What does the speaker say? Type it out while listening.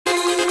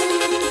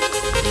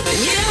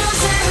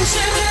Yo,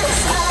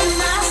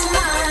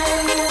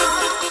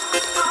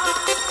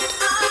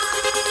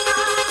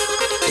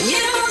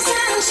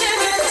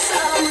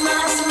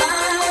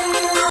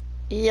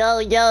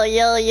 yo,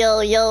 yo,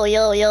 yo, yo,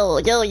 yo, yo,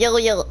 yo, yo,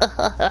 yo.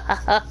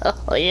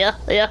 Yeah,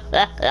 yeah.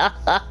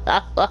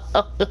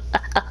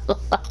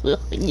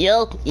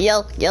 Yo,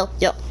 yo, yo,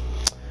 yo.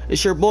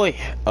 It's your boy,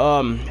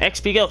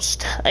 XP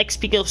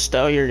Ghost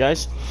out here,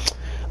 guys.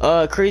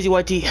 Crazy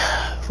YT,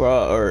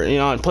 or you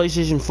know, on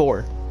PlayStation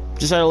 4.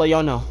 Just had to let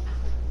y'all know.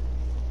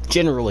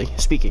 Generally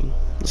speaking,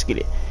 let's get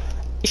it.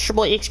 It's your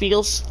boy XP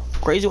Ghost,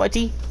 Crazy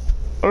YT.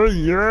 Oh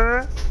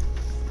yeah.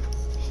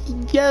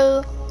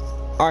 Yo.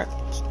 All right.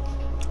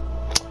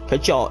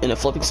 Catch y'all in the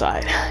flipping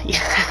side.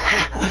 Yeah.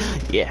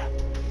 Yeah.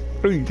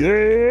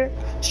 Yeah.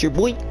 It's your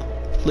boy,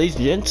 ladies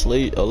and gents,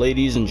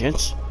 ladies and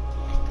gents,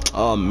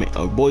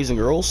 boys and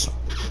girls,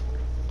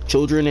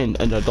 children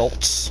and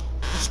adults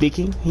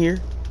speaking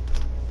here.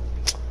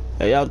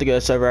 I don't think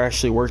that's ever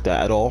actually worked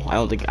at all. I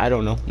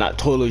don't know. Not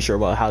totally sure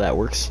about how that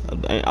works.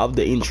 Of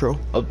the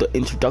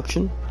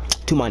introduction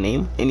to my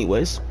name,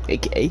 anyways,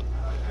 aka.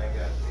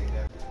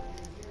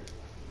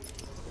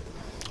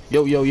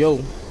 Yo, yo, yo.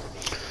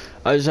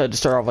 I just had to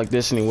start off like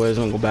this anyways.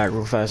 I'm gonna go back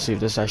real fast, see if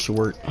this actually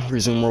worked.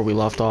 Resume where we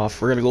left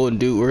off. We're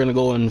gonna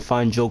go and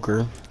find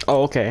Joker.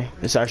 Oh, okay.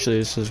 This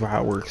is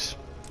how it works.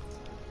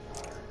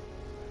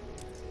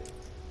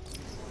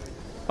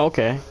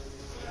 Okay.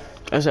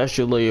 That's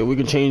actually, we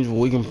can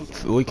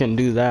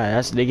do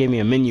that. They gave me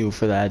a menu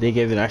for that. They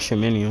gave an extra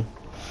menu.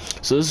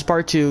 So this is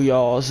part 2,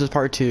 y'all. This is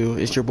part 2.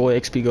 It's your boy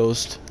XP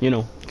Ghost, you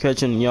know,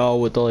 catching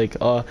y'all with the, like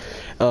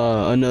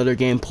another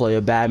gameplay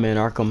of Batman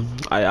Arkham.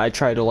 I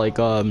try to, like,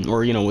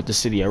 or you know, with the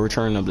city, I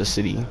return of the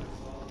city.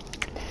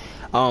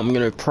 I'm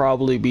gonna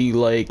probably be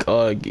like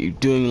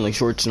doing like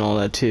shorts and all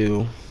that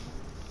too.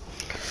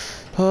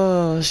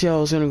 Let's see how I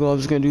was gonna go. I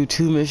was gonna do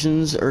 2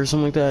 missions or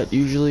something like that.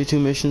 Usually 2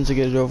 missions to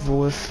get it over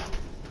with.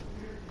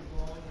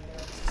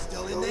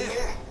 Still in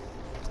there?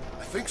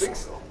 I think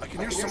so. I can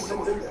hear someone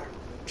over there.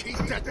 Keep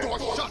that door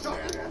shut,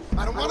 man.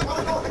 I don't want to.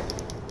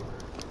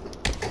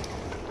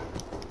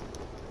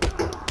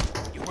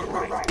 You were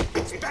right.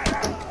 It's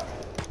bad.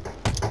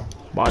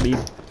 Bodied.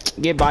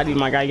 Get bodied,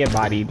 my guy. Get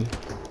bodied.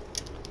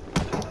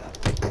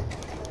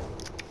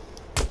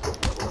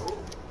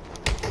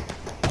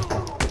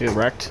 Get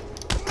wrecked.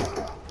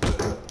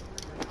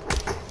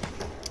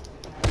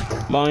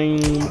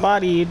 Boing.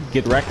 Bodied.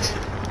 Get wrecked.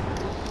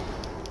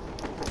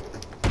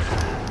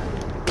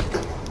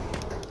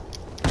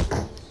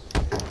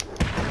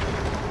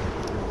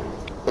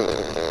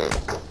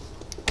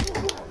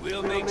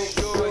 We'll make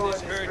sure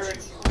this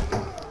hurts you.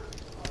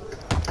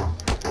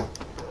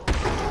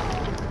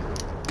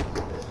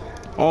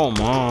 Oh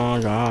my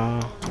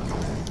god.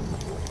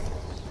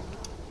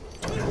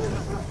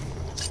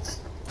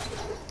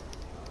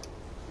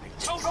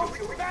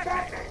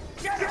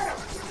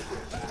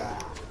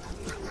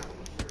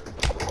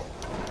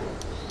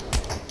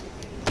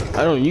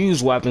 I don't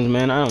use weapons,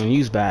 man. I don't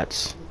use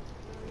bats.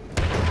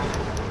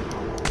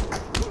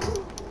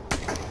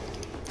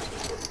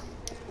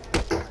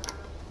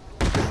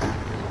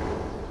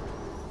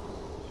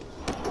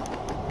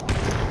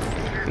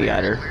 We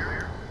got her.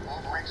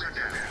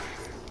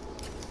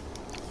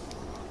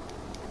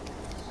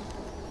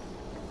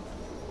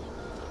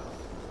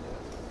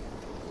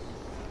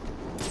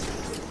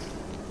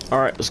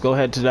 Alright, let's go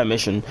ahead to that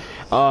mission.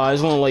 I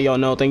just want to let y'all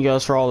know, thank you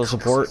guys for all the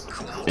support.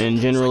 And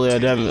generally,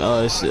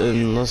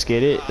 and let's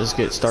get it. Let's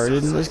get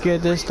started. Let's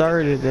get this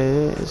started.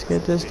 Let's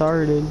get this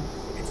started.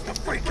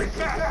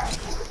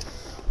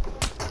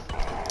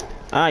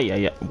 Ah, yeah,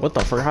 yeah. What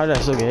the fuck? How did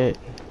I still get hit?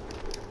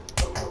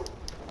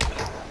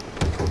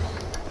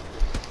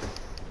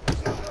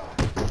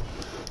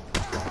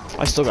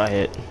 I still got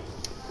hit.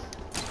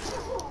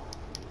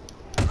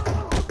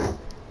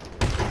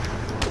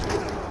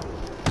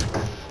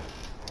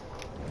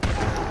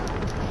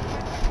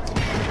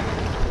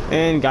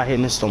 And got hit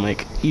in the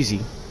stomach.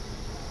 Easy.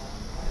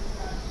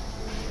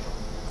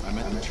 I'm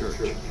at the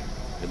church. It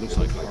looks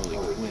like Harley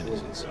Quinn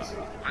is inside.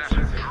 That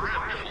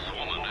dreadful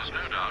woman is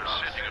no doubt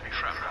setting a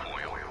trap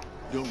for you.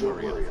 Don't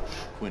worry, Alfred.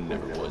 Quinn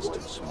never was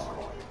too smart.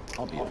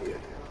 I'll be okay.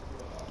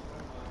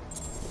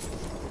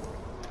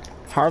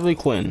 Harley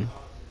Quinn.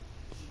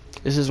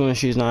 This is when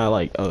she's not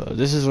like,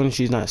 this is when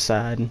she's not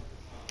sad.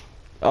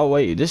 Oh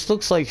wait, this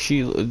looks like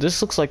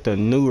the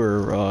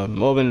newer,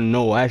 well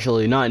no,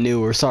 actually not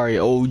newer, sorry,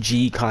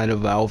 OG kind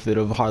of outfit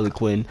of Harley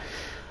Quinn.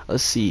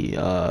 Let's see,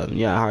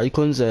 yeah, Harley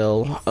Quinn's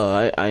ill,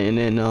 and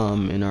then,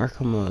 in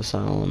Arkham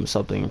Asylum,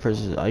 something,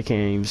 prison, I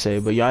can't even say,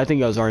 but yeah, I think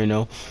you guys already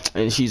know,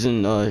 and she's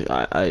in, like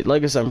I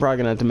said, I'm probably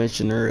gonna have to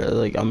mention her,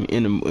 like, I'm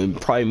in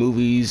probably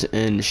movies,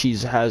 and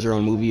has her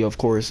own movie, of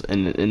course,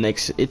 and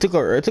it took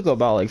her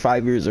about, like,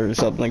 5 years or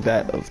something like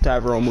that, to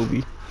have her own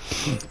movie.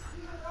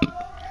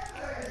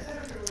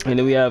 And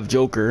then we have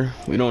Joker.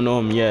 We don't know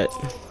him yet.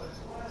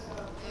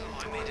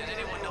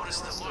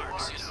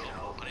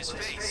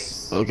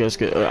 Okay, that's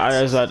good. I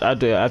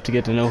have to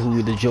get to know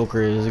who the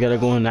Joker is. I gotta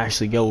go and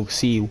actually go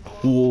see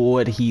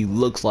what he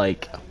looks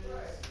like.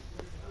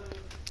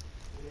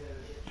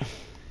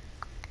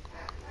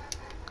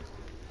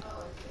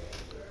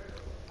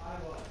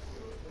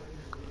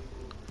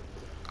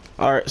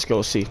 All right, let's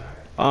go see.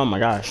 Oh my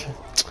gosh,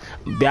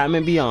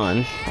 Batman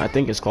Beyond, I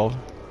think it's called.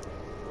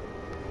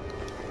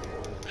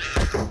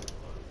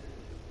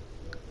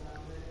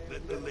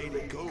 Let the lady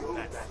go,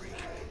 that freak,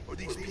 or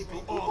these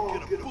people all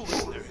get a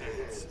bullet in their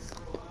heads.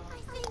 I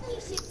think you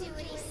should do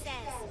what he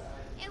says.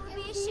 It would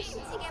be a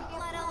shame to get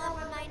blood all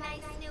over my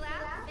nice new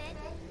outfit.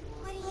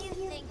 What do you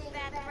think,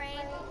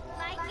 Batbrain?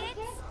 Like it?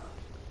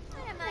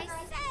 What am I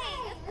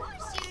saying? Of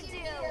course you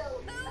do.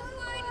 Who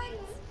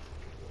wouldn't?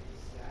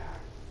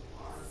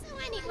 So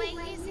anyway,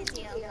 here's the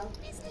deal.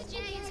 Mr. J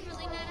is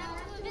really not up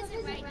to a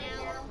visit right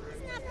now.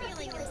 He's not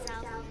feeling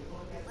himself.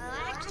 Well,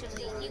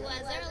 actually, he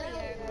was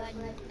earlier, but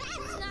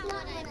that's not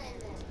what I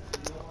meant.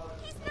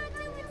 He's not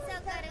doing so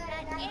good, and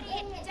that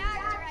idiot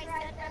doctor I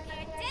sent from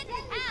here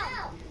didn't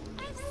help.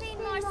 I've seen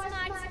more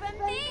smarts from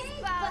these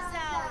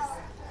bozos.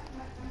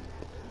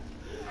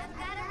 I've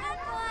got a run,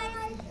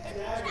 boys. If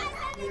he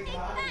tries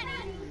anything funny,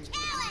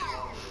 kill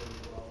him!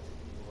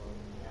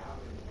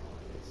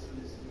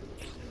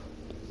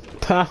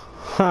 Ha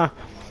ha.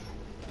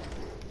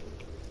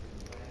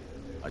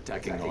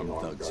 Attacking armed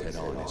thugs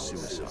head-on is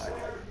suicide.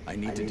 I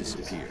need to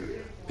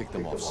disappear. Pick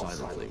them off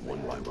silently,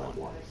 one by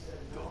one.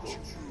 Don't you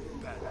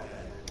move, Batman.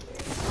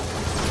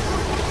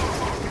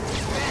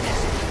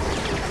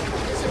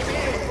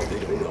 They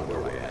don't know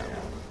where I am.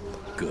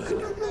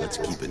 Good. Let's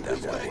keep it that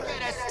way.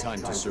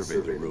 Time to survey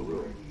the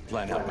room.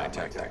 Plan out my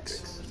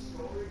tactics.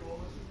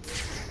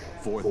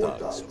 4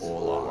 thugs,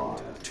 all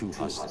armed. 2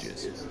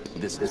 hostages.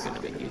 This is gonna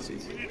be easy.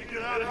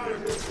 Get out of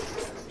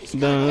here.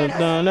 Dun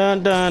dun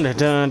dun dun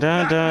dun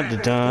dun dun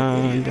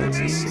dun dun.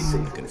 He's safe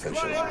in the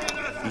confessional.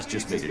 He's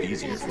just made it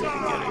easier for me to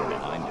get in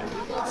behind him.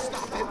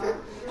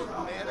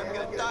 Man, I'm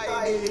gonna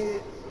die.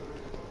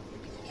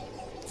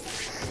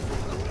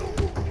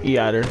 He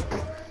got her.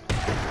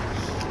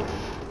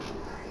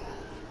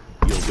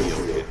 You'll be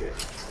okay.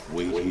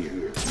 Wait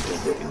here.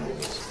 Don't make a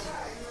noise.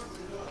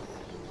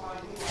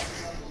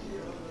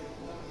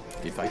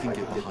 If I can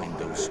get behind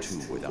those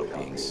 2 without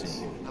being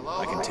seen,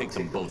 I can take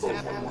them both in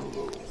one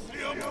move.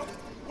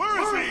 Where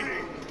is he?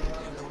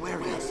 Where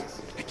he is?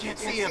 I can't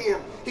see him.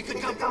 He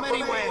could come from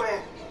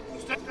anywhere.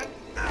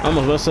 I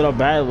almost messed it up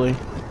badly.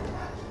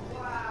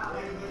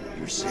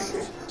 You're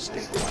safe.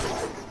 Stay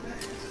quiet.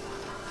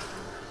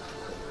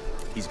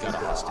 He's got a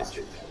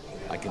hostage.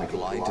 I can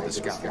glide to the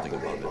scaffolding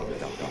above him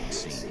without being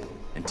seen,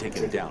 and take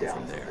him down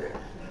from there.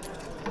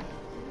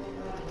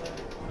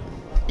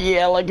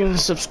 Yeah, like and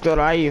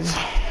subscribe.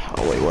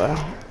 Oh wait, what?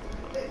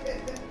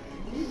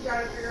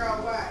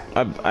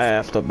 I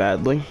effed up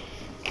badly.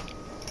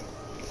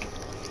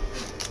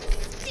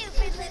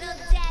 Stupid little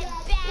dead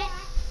bat!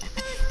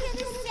 Who's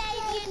gonna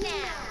save you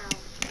now?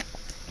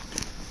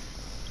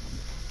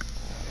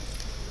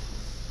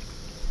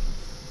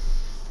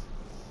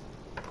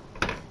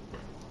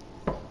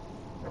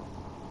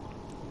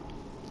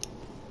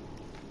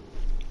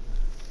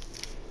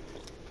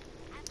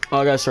 Oh,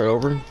 I gotta start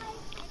over.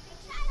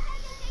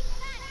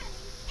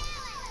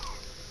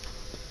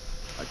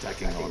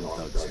 Attacking armed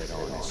thugs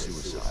head-on is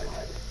suicide.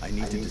 I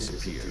need to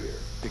disappear.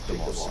 Pick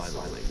them off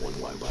silently, one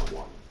by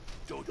one.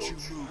 Don't you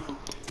move.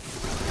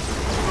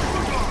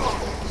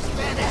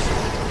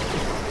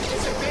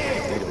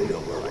 They don't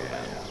know where I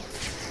am.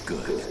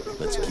 Good.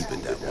 Let's keep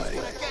it that way.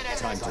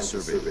 Time to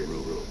survey the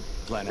room.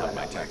 Plan out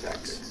my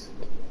tactics.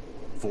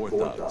 4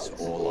 thugs,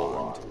 all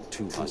armed.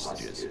 2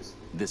 hostages.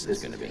 This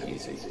is gonna be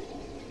easy.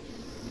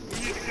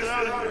 Get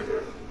out of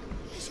here.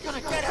 He's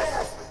gonna get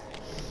us.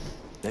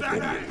 That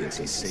idiot thinks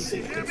he's safe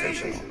in the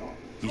confessional.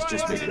 He's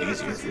just made it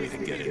easier for me to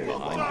get in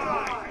behind him.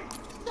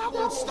 That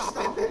won't stop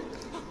him.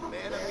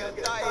 Man, I'm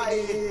gonna die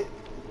in here.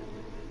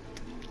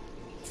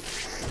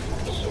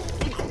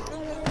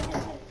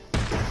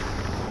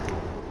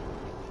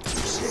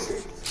 You're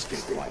safe. Stay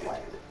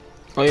quiet.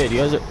 Oh yeah, do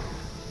you guys are...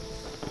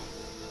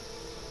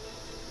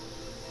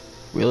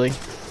 Really?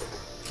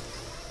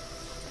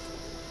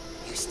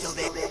 You still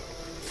there?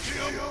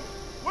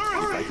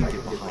 If I can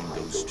get behind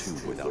those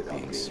 2 without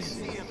being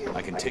seen,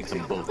 I can take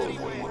them both in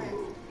one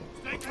move.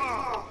 Stay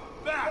calm.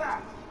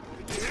 Back.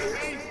 Did you hear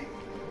me?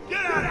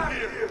 Get out of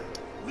here.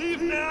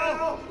 Leave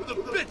now, or the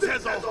bitch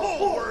has a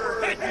hole for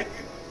her head.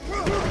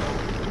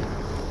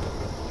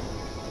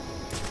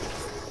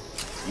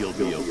 You'll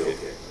be okay.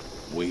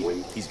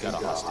 Wait, he's got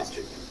a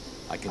hostage.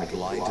 I can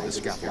glide to the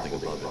scaffolding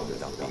above him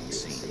without being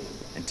seen,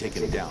 and take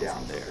him down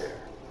from there.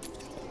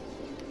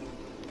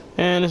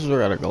 And this is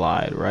where I gotta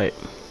glide, right?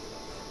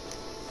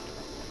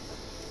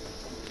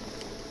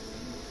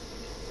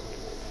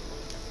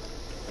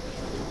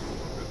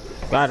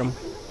 Got him.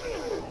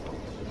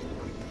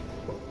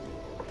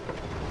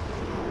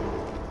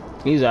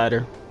 He's at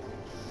her.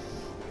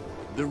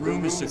 The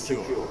room is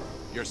secure.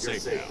 You're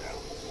safe now.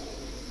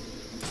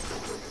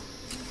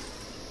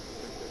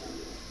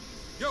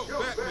 Yo,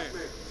 Batman,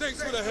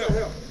 thanks for the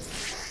help.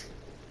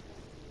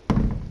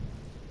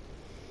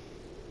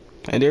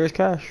 And there's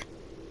Cash.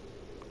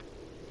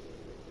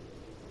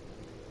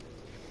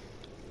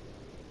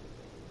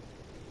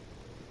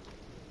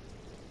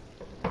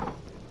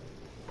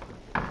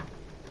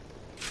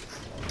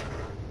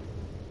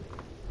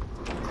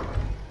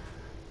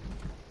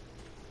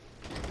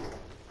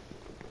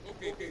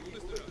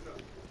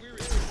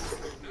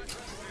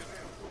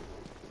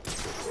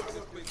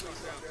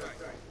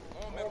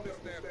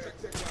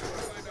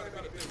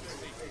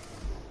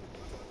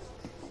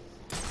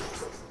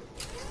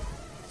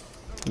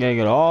 Gotta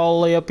get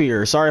all the way up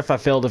here. Sorry if I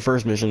failed the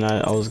first mission.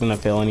 I was gonna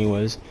fail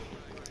anyways.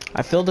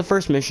 I failed the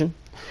first mission,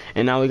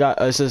 and now we got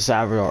this is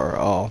Salvador.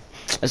 Oh,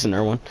 that's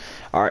another one.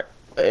 All right.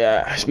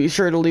 Yeah, be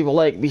sure to leave a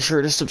like, be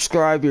sure to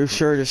subscribe, be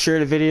sure to share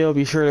the video,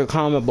 be sure to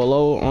comment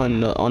below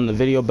on the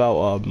video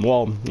about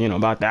well, you know,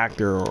 about the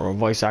actor or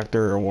voice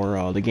actor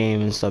or the game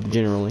and stuff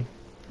generally.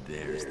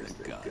 There's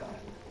the gun.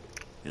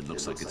 It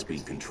looks like it's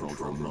being controlled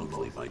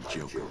remotely by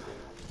Joker.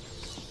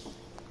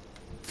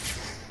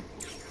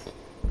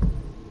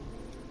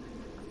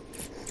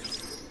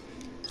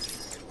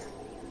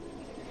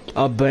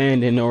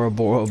 Abandoned or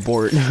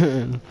abort.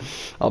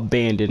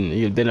 Abandoned.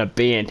 You've been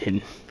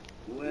abandoned.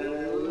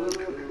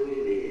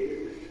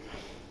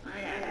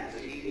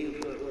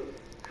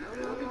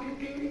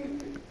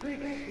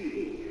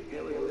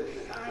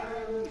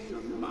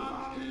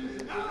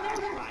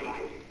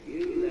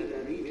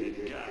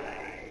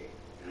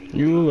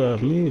 You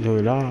left me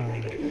to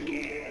die.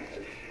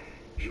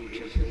 You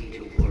just need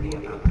to worry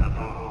about the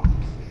bombs.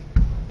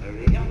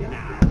 Hurry up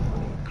now.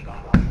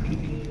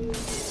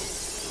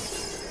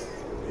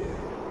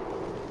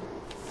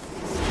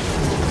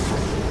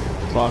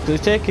 Clock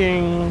is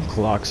ticking.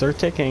 Clocks are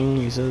ticking,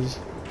 he says.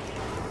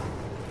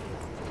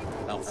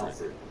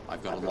 Alfred,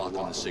 I've got a lock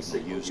on the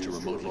signal used to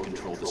remotely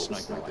control the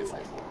sniper rifle.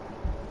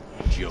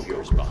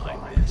 Joker's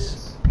behind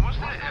this. Was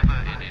there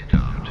ever any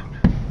doubt?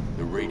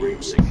 The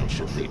radio signal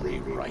should lead me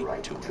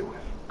right to him.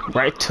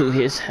 Right to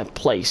his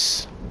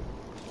place.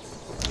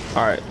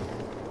 Alright.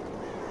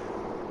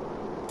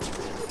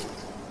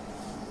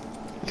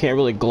 Can't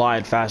really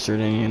glide faster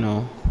than, you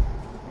know.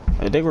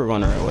 I think we're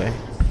going the right way.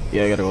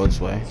 Yeah, I gotta go this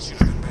way.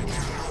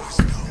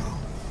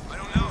 I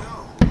don't know.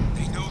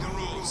 They know the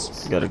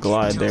rules. Gotta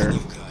glide there. Get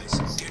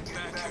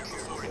back here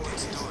before it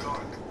gets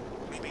dark.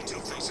 Maybe two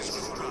faces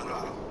with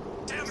Prado.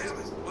 Damn it!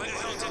 Why the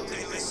hell didn't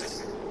they listen?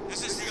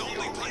 This is the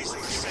only place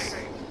we're safe.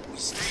 We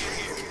stay in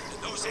here,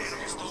 and those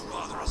animals don't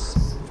bother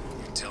us.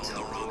 You're telling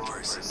the wrong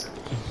person.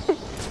 I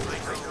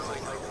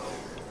know.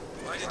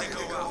 Why did they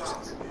go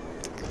out?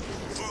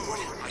 Food.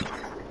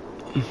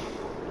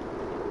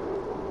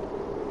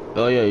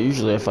 Oh yeah,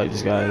 usually I fight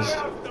these guys.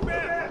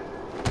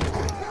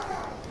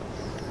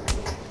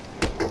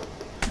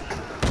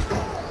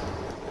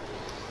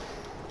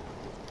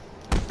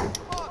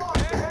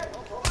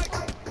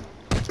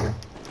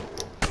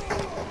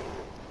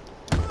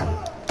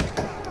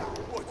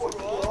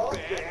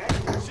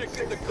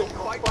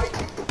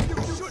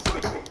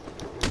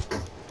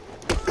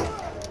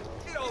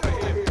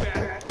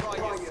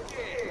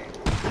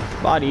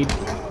 Bodied.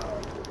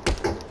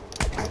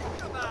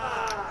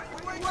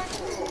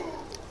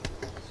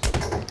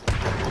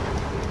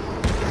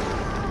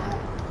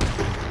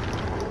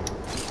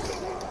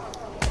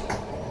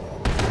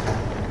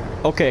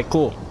 Okay,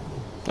 cool.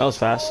 That was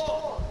fast.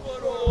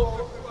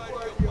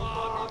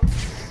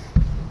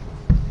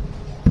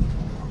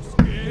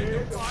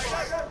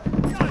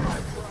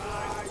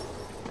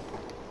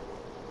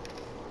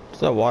 Is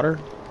that water?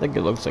 I think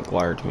it looks like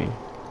water to me.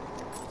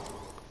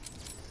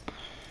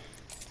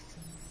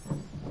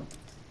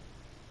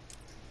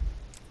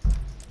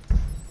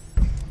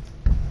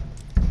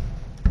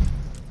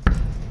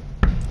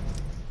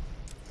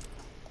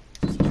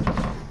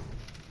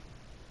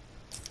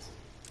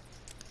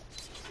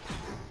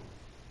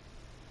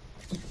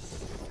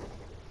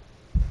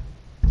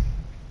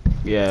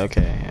 Yeah,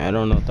 okay. I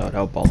don't know if that would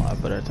help a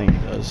lot, but I think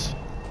it does.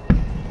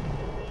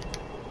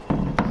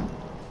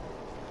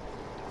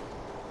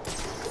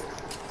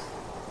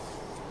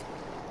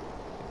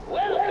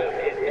 Welcome,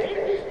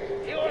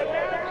 inmates. You are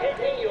now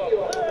taking your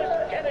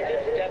first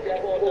tentative step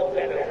toward the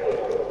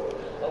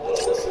Pennyworth. A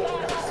world of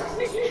life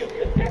makes you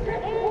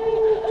detectable.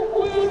 A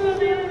world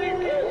of every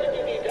person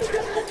you need to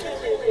have to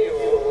live your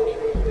own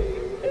way.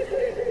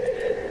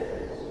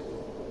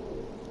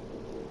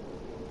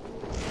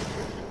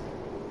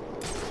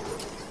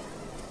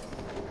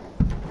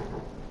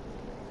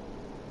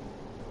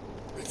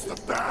 It's the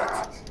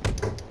bat.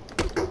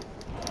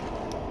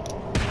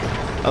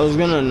 I was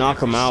gonna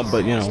knock him out,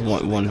 but you know,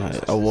 one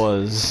hit. I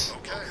was.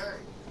 Okay.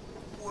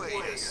 Wait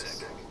a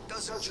second.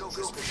 Doesn't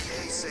Joker's PA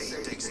say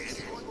he takes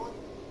anyone?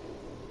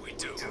 We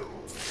do.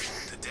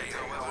 Today,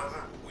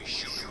 however, we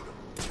shoot him.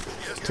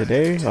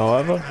 Today,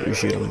 however, we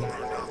shoot him.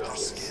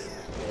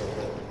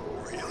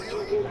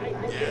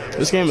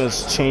 This game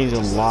has changed a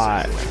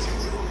lot.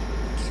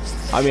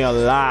 I mean, a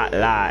lot.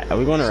 Are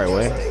we going the right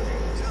way?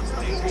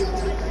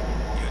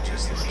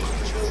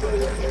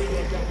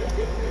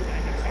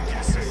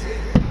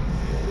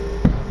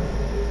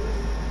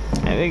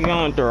 I think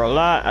going through a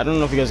lot. I don't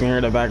know if you guys can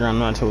hear the background. I'm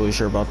not totally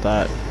sure about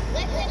that.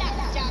 Listen up,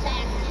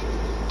 dumbass.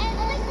 And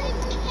listen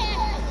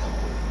carefully.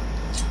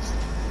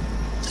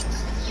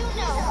 You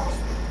know,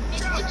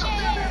 Mr. J,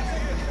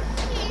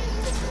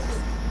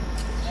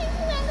 he's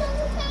well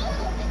himself.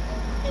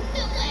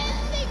 The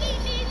last thing he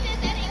needs is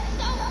any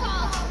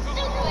so-called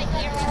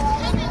superhero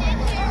coming in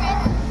here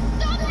and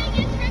stopping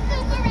his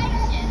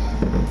recuperation.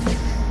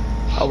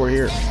 Oh, we're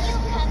here. Then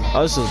you come in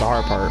Oh, this is the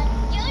hard part.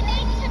 You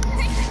need to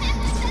protect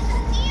the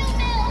steel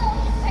mill.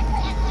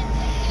 Protect it with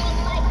your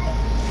life.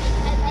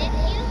 Because if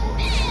you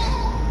fail,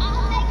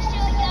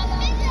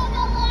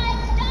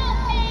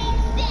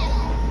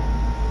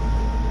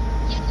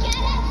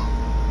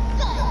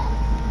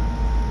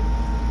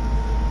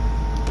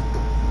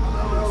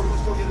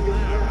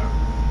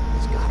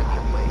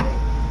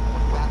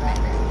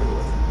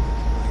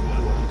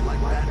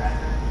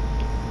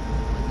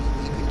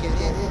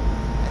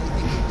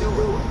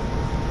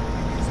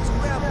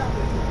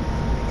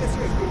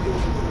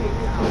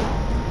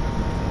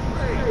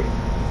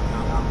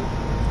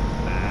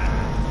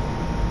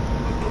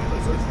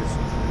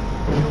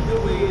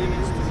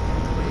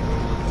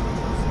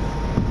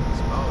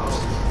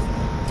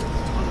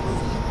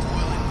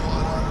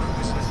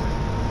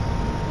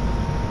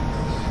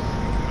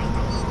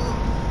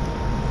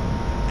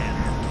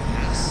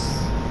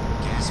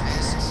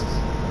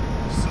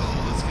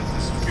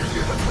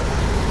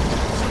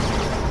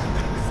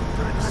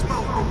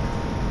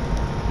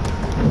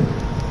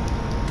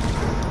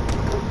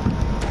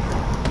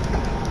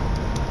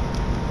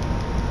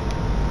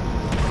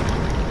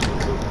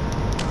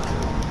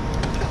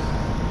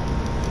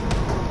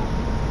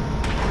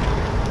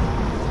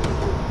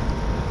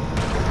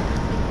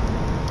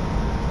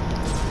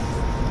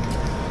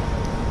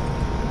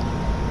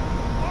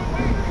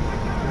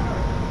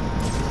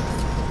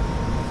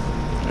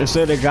 They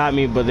said they got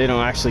me, but they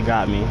don't actually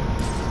got me.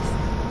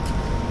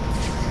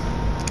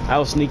 I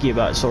was sneaky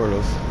about it, sort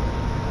of.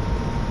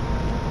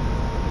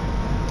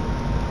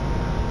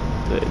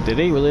 Did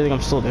they really think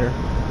I'm still there?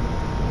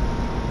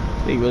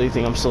 They really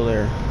think I'm still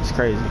there? It's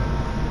crazy.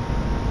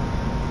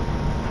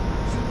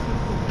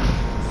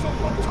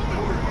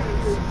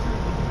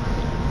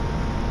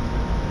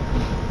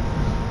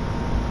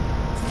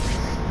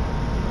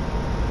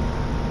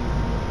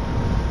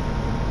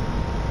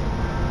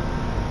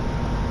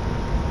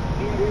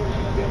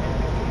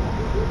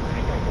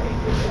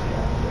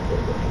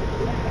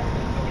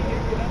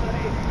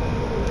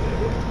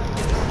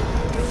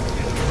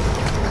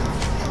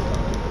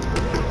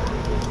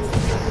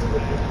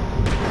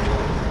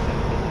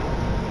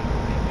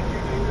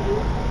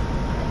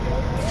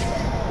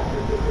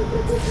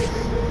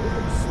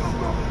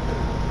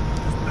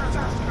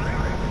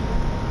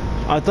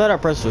 I thought I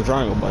pressed the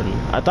triangle button.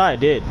 I thought I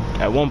did.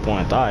 At one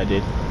point, I thought I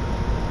did.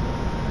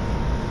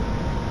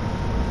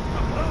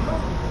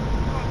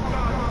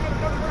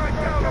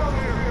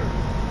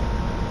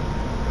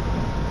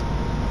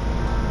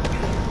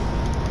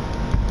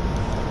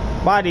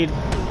 Bodied.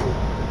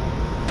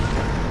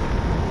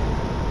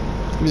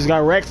 You just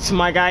got wrecked,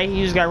 my guy.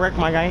 You just got wrecked,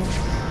 my guy.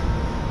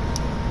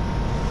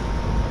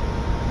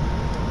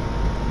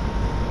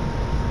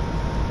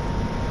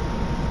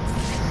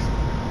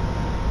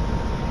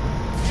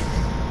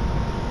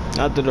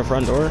 Not through the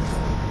front door.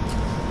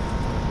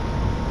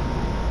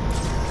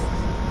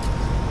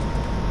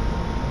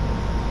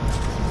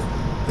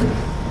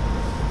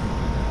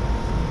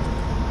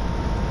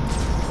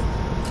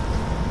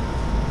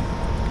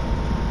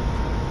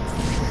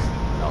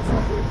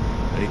 Alfred,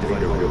 I need to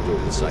find a road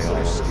to the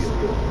Psionic Steel.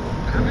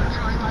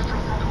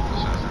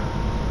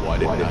 Why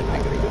didn't I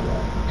think of that?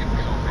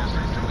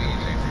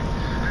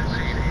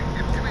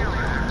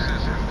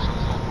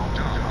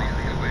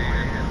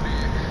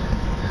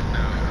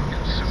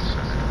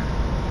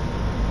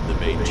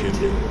 Main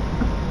chimney.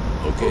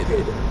 Okay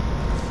then.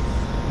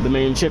 The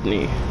main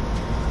chimney.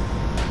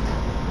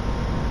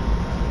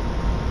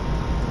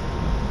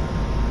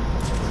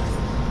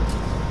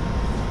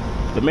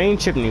 The main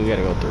chimney we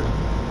gotta go through.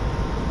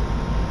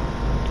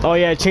 Oh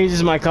yeah, it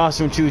changes my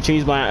costume too. I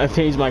changed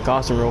my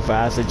costume real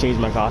fast. I changed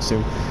my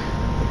costume.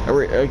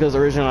 Because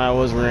originally I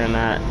was wearing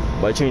that,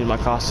 but I changed my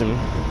costume.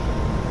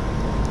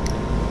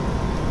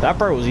 That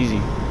part was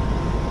easy.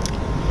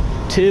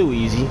 Too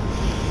easy,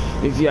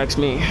 if you ask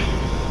me.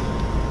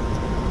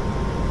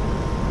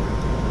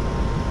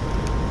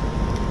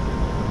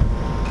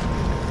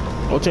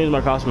 I'll change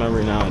my costume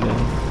every now and then.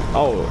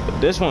 Oh,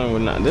 this one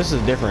would not. This is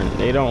different.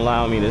 They don't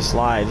allow me to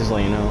slide. Just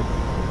let you know.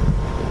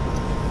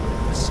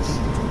 The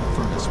steam from the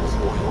furnace will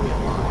boil me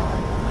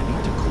alive. I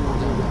need to cool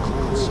down the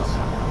coal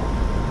somehow.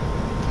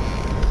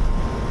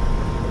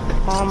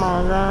 Oh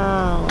my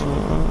god.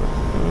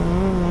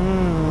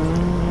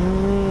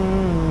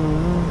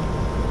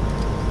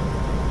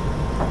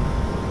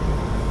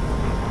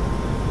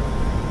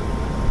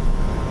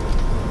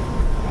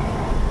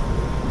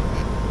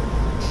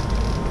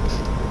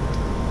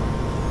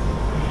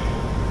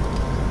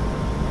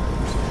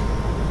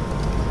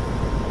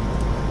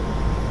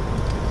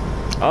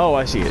 Oh,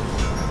 I see it.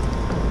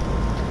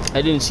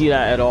 I didn't see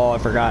that at all. I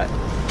forgot.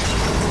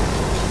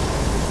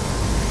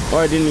 Or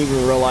I didn't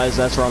even realize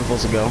that's where I'm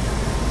supposed to go.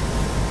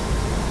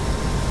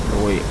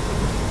 Or wait.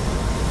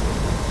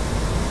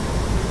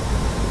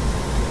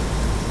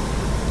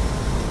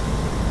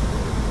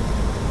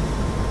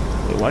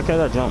 Wait, why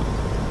can't I jump?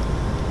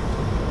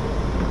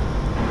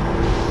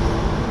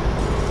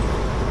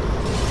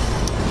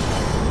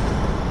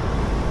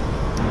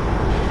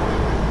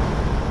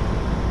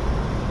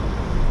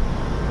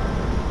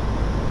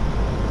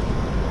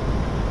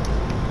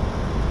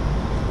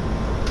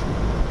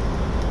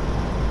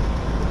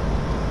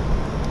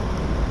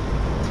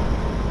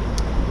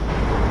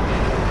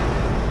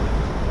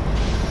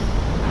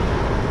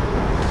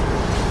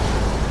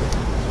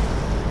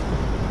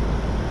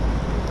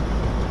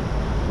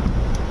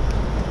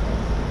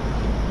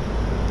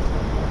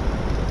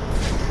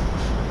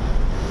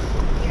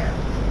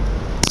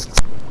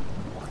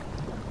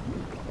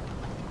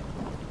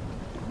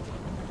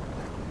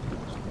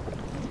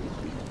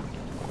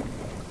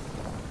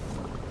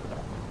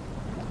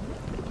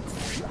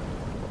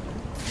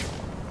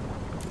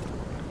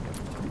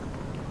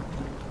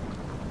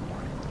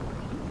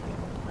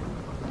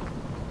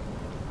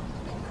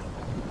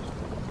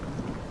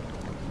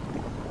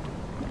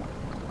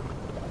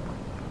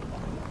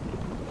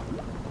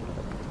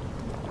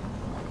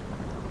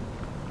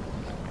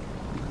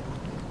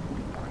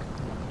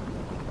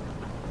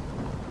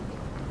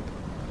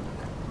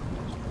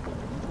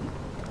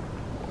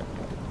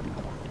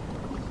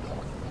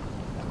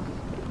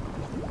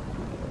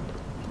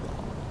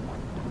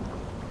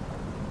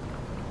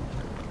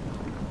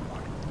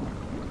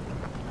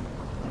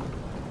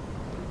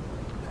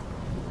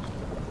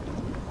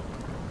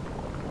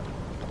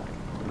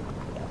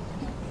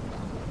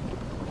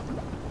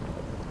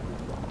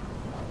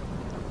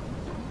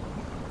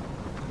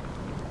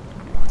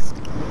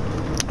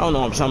 don't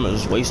know, some of it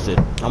is wasted.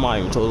 I'm not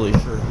even totally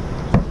sure.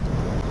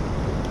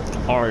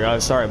 Alright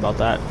guys, sorry about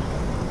that.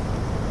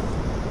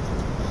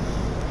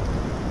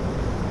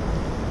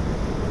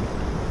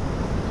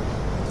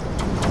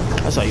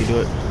 That's how you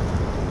do it.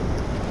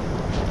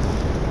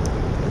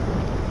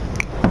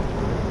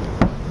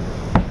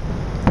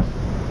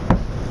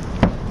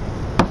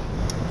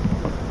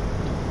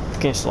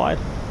 Can't slide.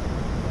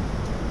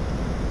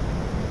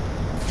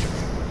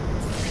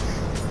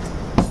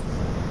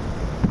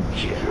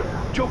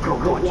 Joker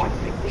wants you to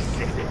make me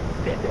sick.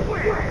 Then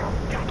where?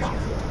 Gotcha.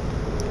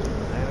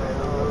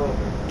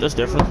 Just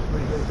different.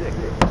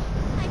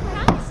 I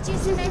promised you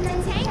some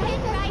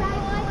entertainment, right,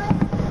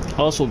 boy?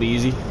 Oh, this will be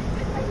easy.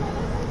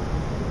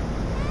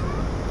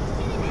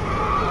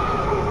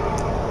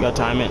 You gotta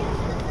time it.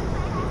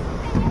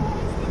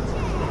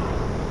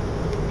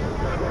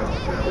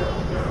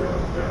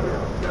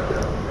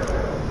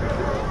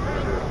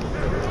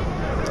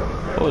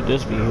 What would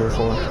this be here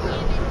for?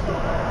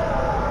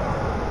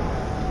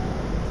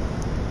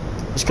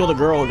 Let's kill the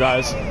girl,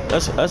 guys.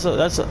 That's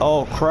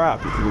oh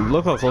crap.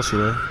 Look how close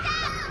you are.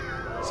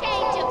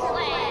 Change of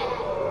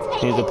plan.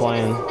 Change the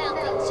plan.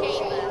 Melting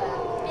chamber.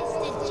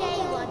 Mr. J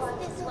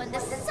wants this one to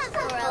suffer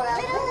a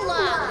little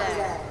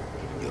longer.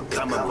 You're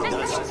coming with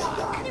us. The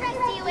rest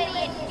of you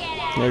idiots get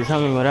out. They're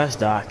coming with us,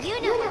 Doc.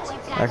 You know what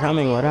you've got. They're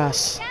coming with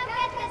us. Now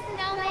get the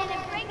snowman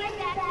and bring him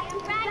back here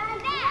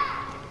right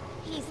now.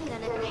 He's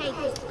gonna pay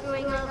for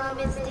screwing over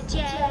Mr. J.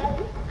 I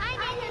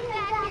need him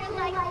back here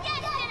like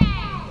yesterday.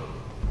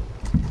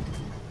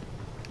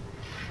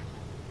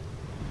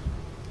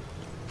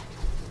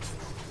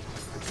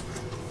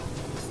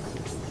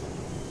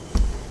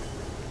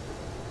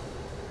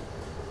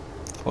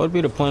 What would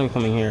be the point of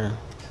coming here?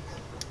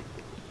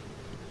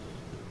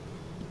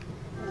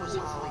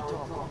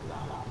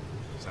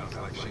 Sounds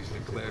like she's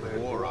declared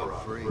war on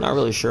free. Not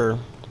really sure.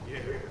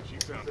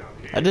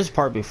 I did this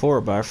part before,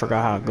 but I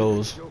forgot how it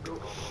goes.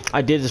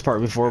 I did this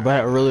part before,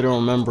 but I really don't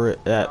remember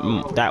it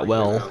that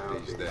well.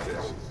 These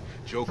days.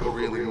 Joker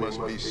really must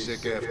be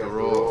sick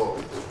after all.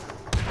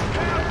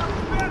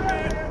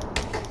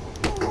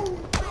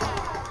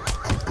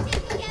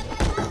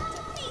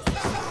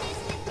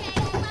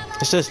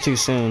 It says too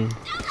soon.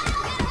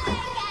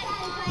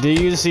 Did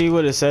you see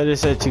what it said? It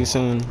said too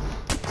soon.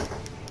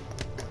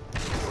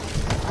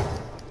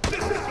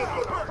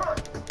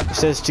 It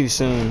says too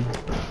soon.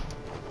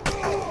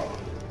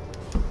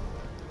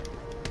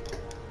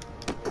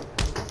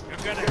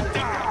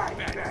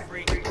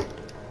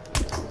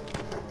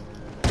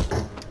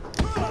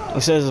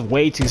 It says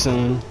way too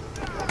soon.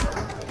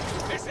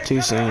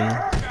 Too soon.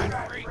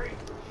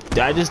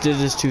 I just did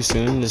this too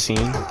soon, the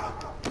scene.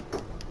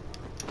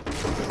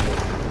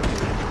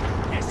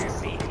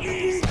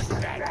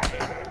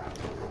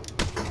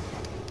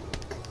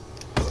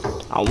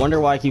 I wonder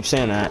why I keep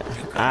saying that.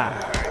 Ah.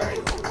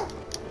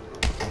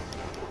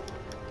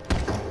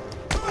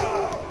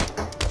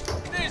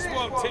 This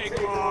won't take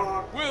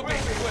long. We'll be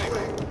quick.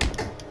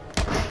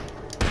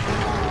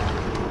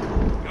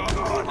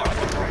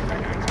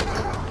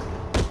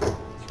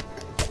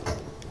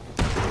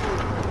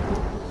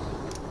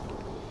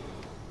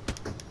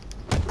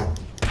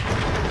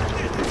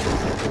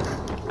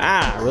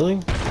 Ah, really?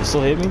 You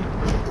still hit me?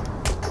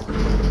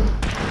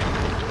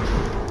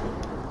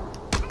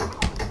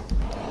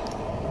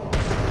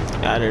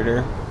 Got it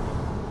there.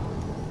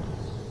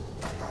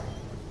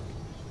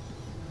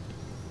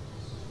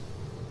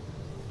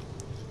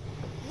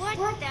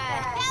 What the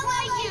hell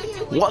are you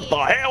doing? What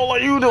the hell are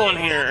you doing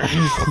here?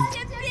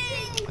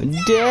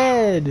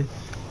 Dead.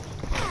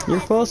 You're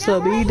supposed to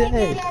be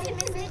dead.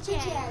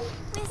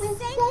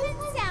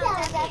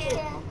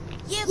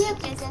 You can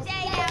just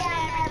stay down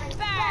there and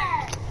burn.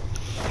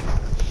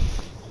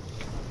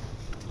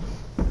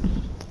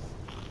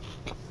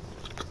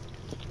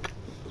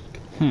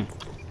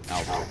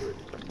 Alfred,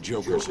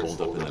 Joker's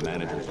holed up in the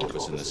manager's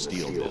office in the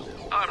steel mill.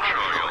 I'm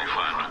sure you'll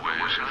find a way,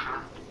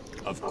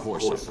 sir. Of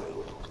course I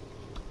will.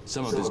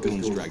 Some of his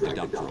goons dragged the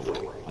doctor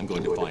away. I'm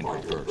going to find her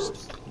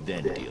first,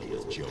 then deal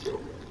with Joker.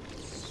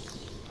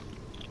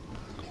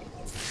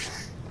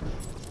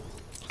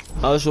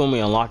 Oh, this is when we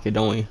unlock it,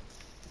 don't we?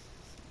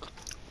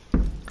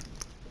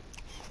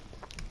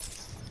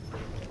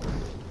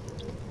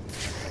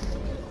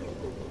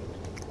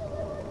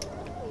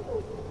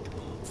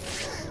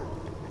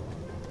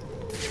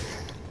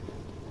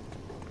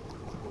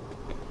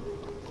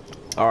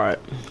 Alright.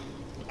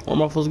 Where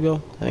am I supposed to go?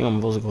 I think I'm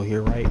supposed to go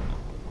here, right?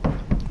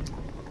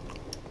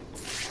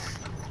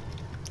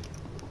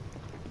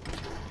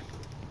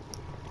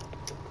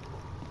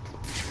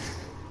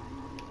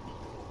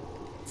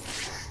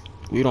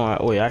 We don't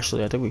have, wait,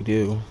 actually, I think we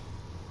do.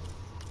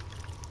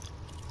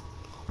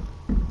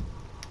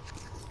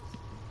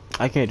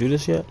 I can't do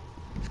this yet?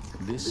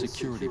 This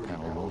security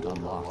panel won't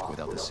unlock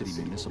without the city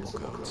municipal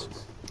codes.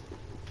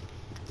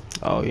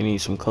 Oh, you need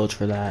some codes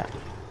for that.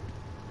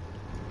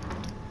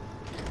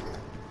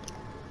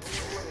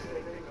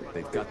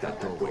 They've got that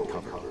doorway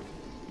covered.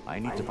 I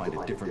need to find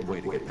a different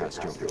way to get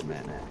past Joker's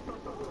men.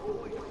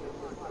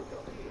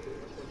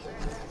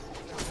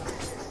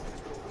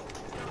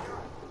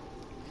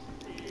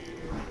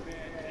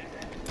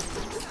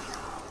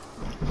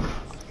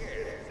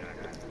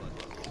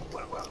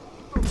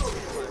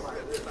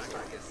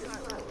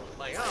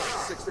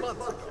 6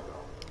 months ago.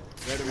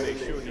 Better make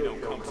sure you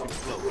don't come too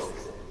close.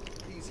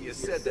 Easier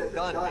said than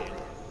done, man.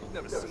 You've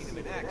never seen him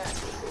in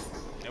action.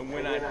 And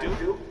when I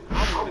do,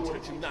 I'm gonna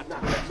teach you not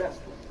to mess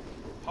with me.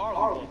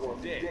 Harley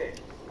wants you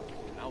dead.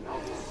 And I'll be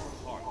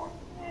Harley.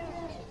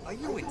 Are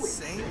you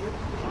insane?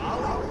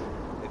 Harley?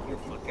 Have you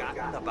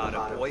forgotten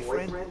about a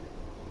boyfriend?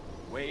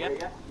 Way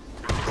up.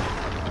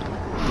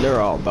 They're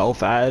all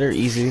both at her.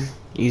 Easy.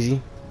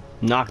 Easy.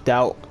 Knocked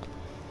out.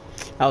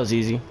 That was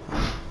easy.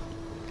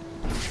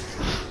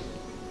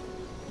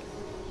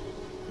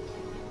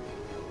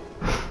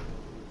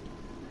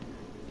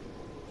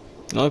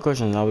 The only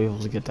question is, I'll be able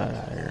to get that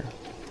out of here.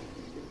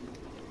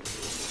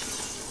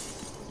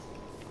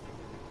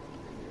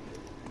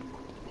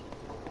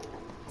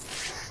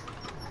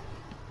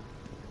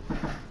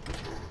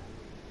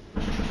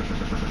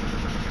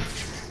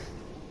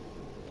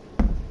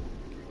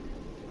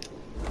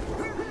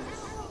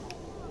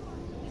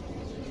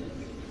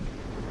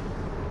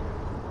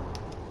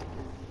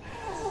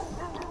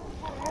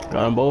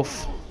 Got them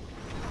both.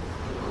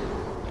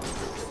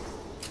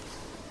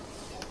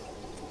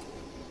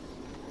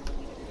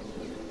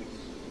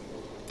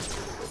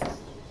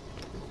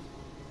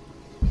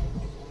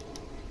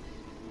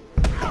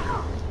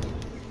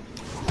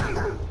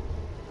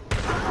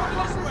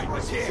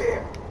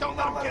 Here. Don't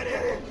let him get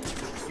in.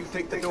 You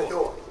take the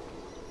door.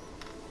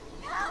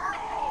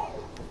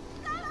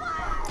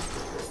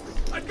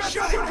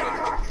 Shut it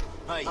down.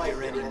 I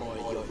hear any more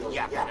of your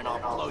yapping and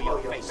I'll blow your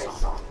face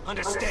off.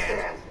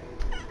 Understand?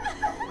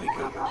 Wake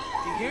up.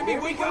 Do you hear me?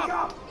 Wake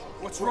up.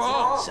 What's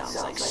wrong? Sounds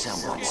like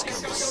someone's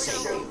come to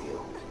save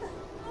you.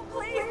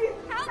 Please,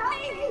 help me!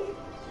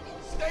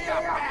 Stay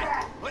up,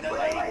 Pat, when the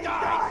lady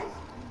dies.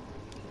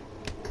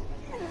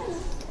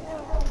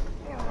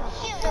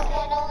 You don't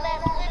want to let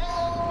little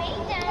old me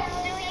down,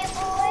 do you,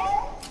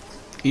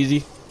 boy? Easy.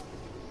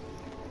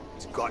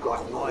 It's got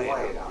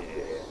quiet out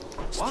there.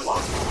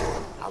 What?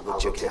 I'll go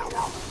check it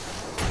out.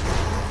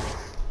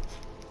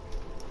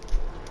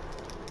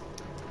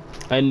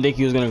 I didn't think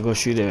he was gonna go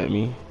shoot it at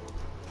me.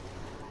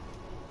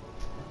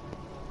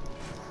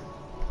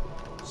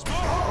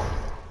 Smoke!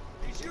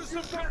 He's used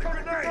some kind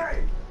of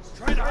grenade! He's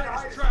trying to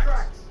hide his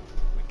tracks!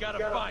 We gotta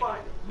find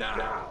him,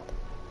 now!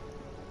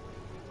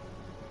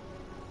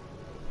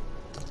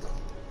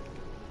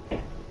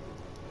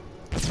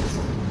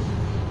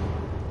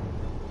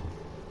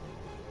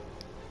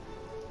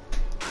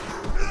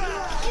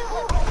 You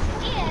look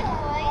scared,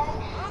 boys.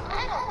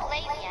 I don't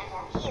blame you.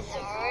 He's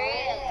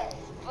really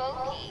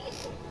spooky.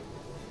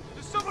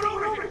 There's someone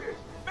over here!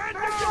 Man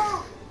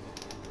down!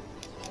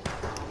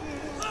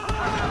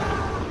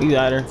 You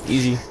got her.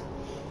 Easy.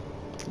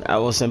 That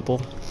was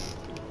simple.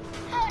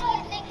 How do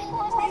you think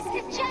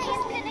Mr. J is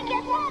gonna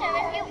get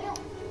better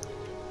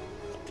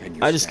if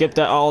you... I just skipped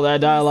all that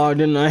dialogue,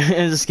 didn't I?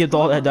 I just skipped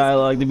all that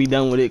dialogue to be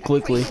done with it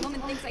quickly.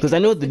 Because I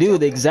knew what to do,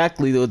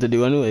 exactly what to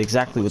do. I knew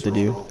exactly what to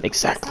do.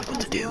 Exactly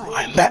what to do.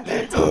 I'm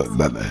Batman. I'm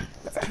Batman.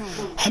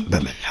 I'm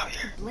Batman out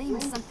here. Blame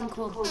is something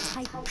called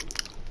type.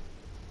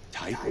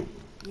 Type?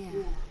 Yeah.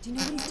 Do you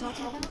know what he's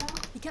talking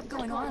about? He kept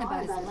going on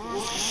about his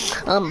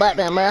last. I'm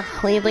Batman, bro.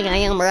 What do you think I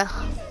am, bro?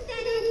 How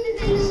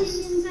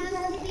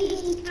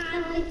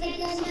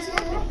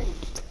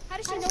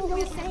does she know what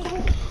we're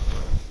saying?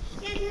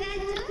 Get that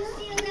door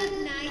sealed up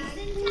nice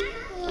and tight,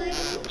 boys.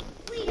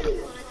 We don't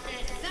want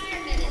that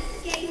garment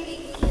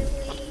escaping, do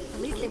we? At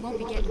least they won't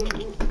be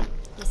getting in.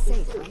 We're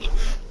safe, right?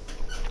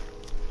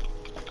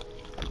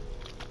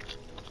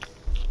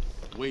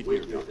 Wait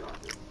here, Doctor.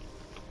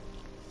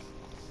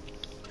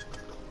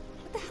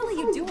 What the hell are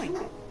you doing?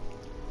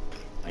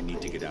 I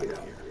need to get out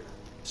of here.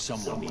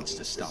 Someone needs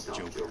to stop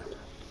Joker.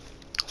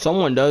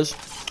 Someone does.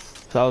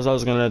 So I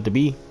was gonna have to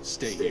be.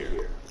 Stay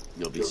here.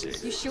 You'll be You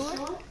safe.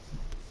 sure?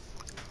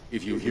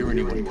 If you hear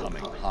anyone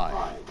coming,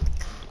 hide.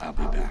 I'll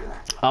be back.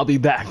 I'll be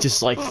back,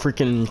 just like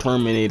freaking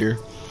Terminator,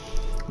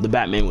 the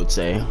Batman would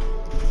say.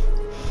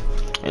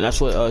 And that's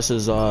what this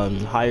is,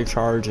 higher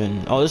charge,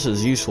 and oh, this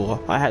is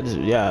useful. I had this,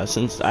 yeah,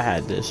 since I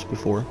had this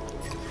before.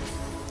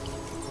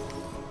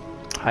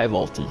 High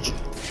voltage.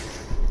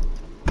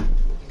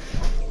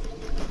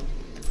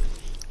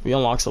 We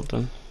unlocked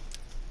something.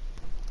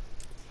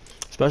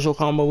 Special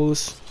combo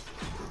boost.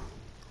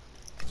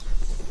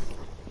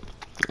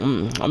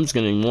 I'm just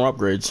gonna need more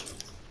upgrades.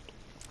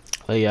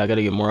 Oh yeah, I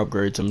gotta get more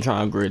upgrades. I'm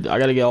trying to upgrade. I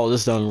gotta get all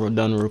this done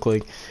real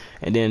quick,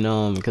 and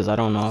then because I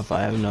don't know if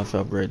I have enough to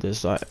upgrade this.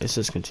 So it's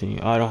just continue.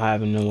 I don't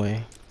have it no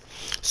way.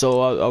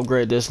 So I'll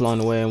upgrade this along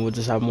the way, and we'll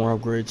just have more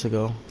upgrades to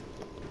go.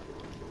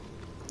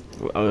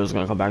 I was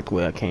gonna come back the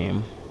way I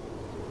came.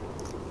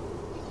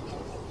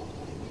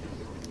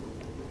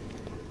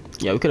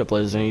 Yeah, we could have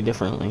played this any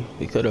differently.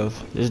 We could have.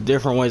 There's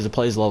different ways to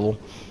play this level.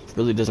 It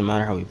really doesn't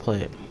matter how we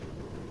play it.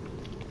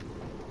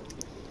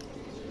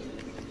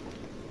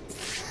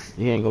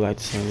 You can't go back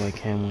the same way,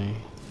 can we?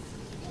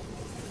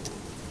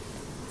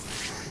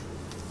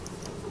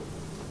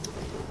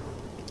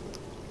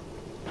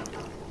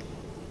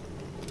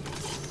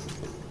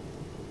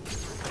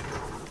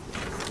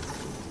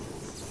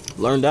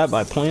 Learned that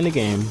by playing the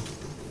game.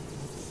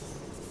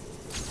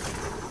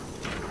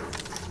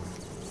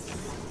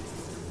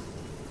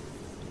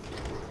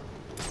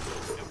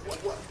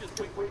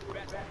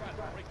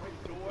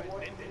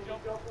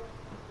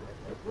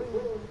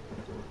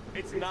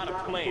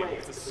 not a plan.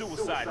 It's a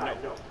suicide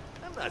note.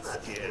 I'm not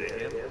scared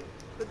of him.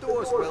 The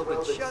door's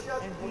welded shut,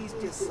 and he's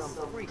just some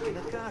freak in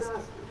a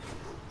costume.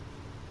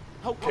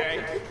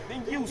 Okay,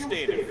 then you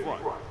stand in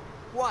front.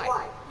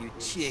 Why, you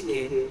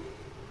chicken?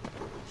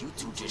 You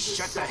two just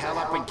shut the hell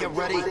up and get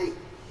ready.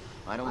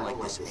 I don't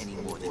like this any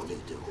more than you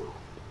do.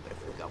 But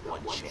if we got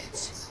one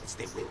chance, it's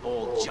that we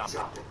all jump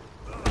it.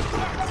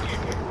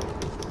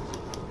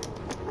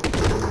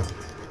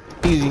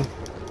 Easy.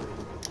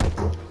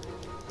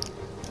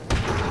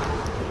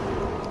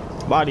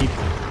 Body.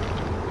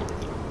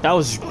 That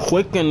was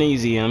quick and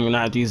easy. I'm gonna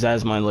have to use that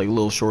as my like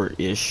little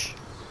short-ish.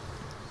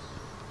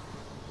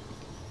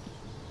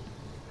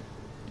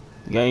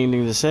 You got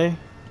anything to say?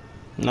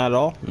 Not at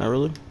all? Not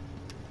really?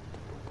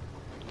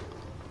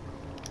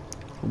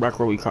 We're back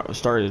where we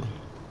started.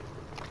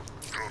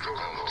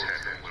 Protocol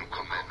 10 will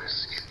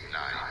commence in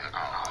 9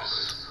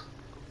 hours.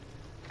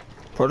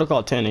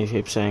 Protocol 10, he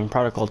keeps saying.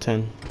 Protocol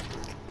 10.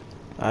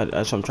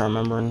 That's what I'm trying to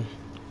remember.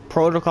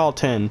 Protocol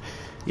 10.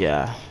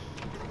 Yeah.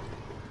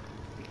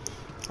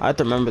 I have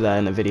to remember that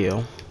in the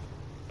video.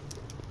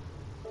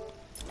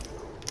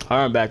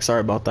 Alright, I'm back.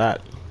 Sorry about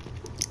that.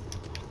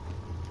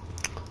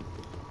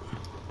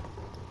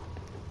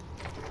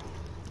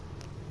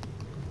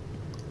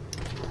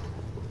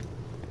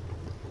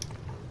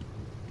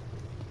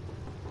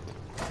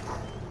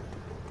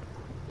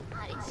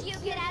 How did you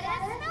get out of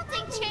that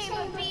smelting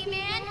chamber,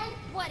 B-Man?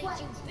 What did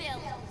you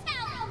build?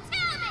 Tell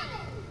me!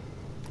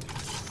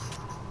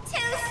 Too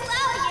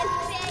slow, you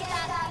big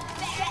ugly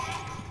bat!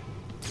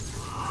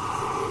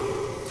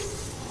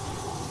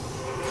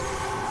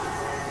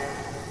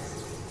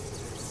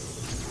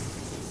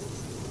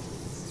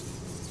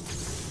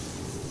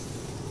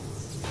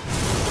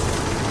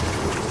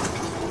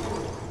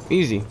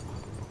 Easy.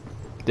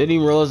 Didn't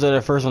even realize that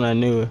at first when I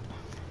knew it.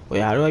 Wait,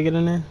 how do I get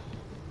in there?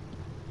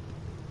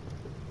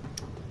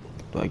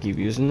 Do I keep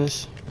using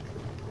this?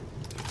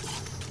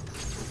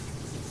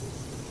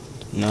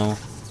 No.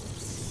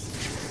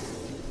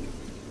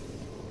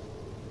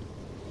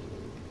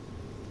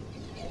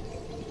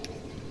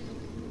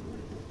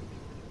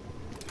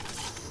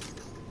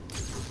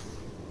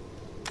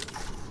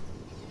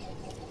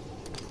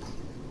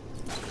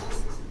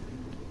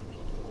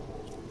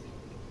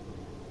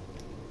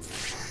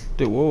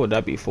 Dude, what would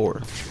that be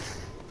for?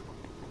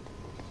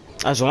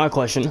 That's my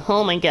question.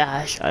 Oh my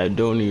gosh. I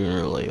don't even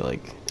really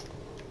like.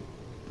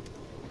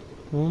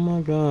 Oh my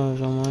gosh,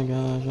 oh my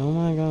gosh, oh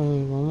my gosh,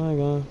 oh my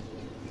gosh.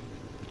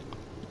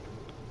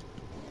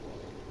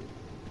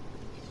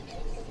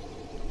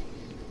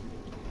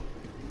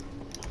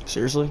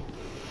 Seriously?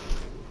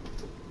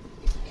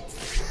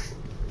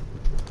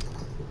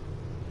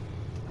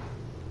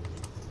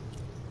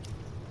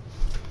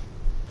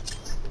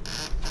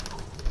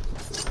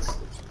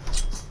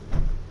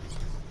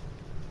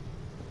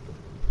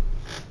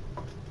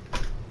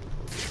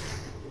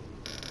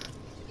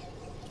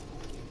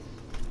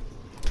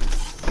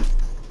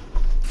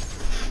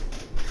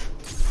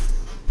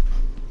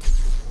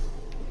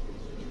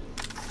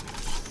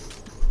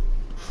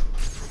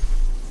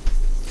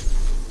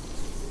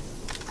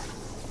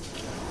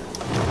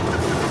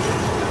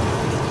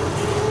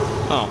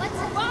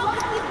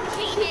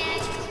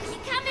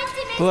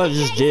 Well, I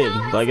just did,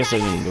 but I guess I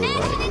didn't do it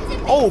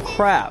right. Oh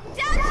crap!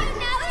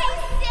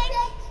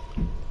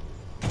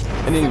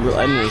 I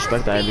didn't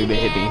expect that dude to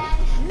hit me.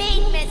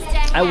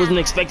 I wasn't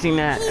expecting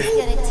that. He's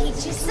gonna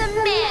teach you some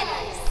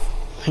manners.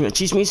 He's gonna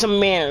teach me some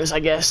manners,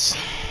 I guess.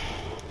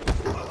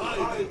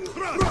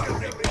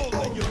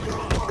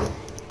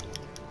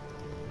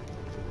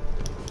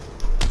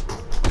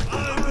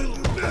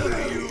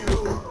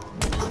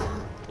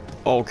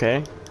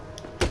 Okay.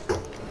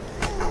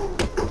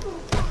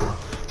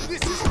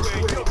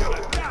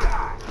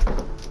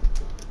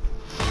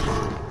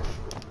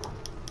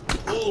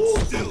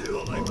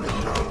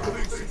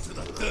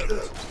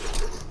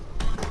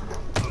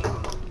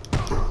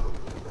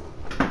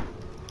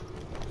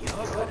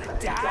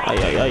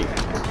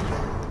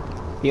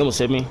 He almost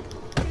hit me.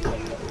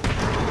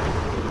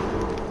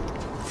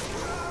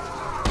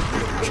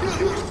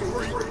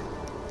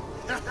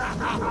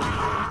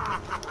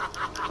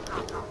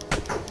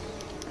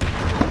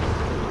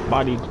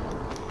 Bodied.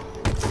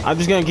 I'm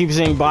just gonna keep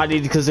saying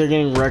bodied because they're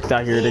getting wrecked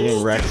out here. They're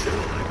getting wrecked.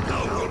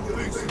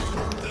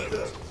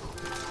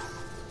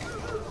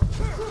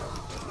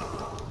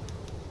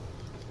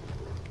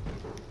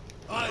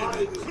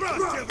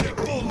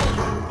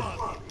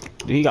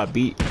 Dude, he got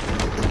beat.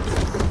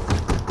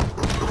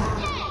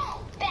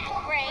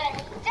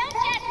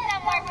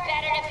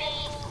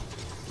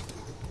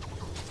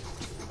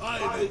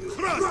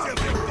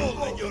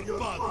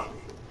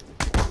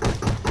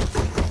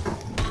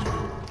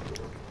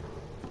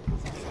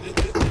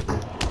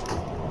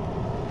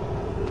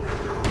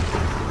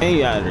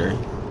 Hey, out of there.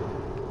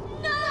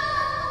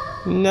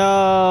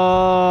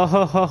 No.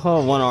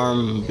 One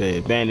arm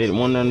banded,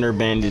 one under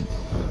banded.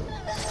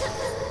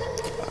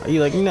 Are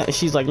you like no?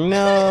 She's like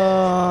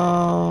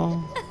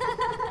no.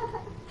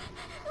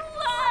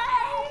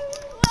 Why?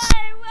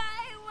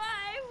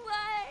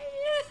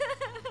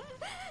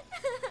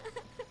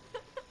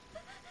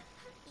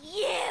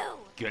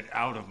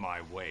 my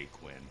way,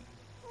 Quinn.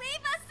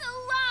 Leave us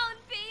alone,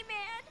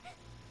 B-Man!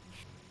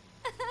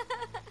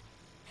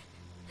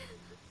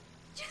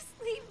 Just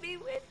leave me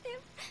with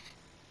him.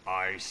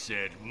 I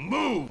said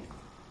move!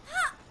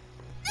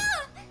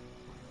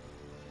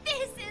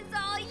 This is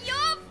all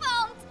your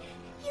fault!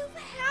 You've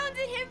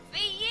hounded him for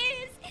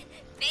years,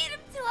 beat him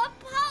to a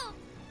pulp,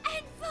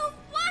 and for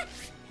what?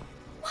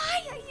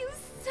 Why are you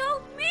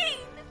so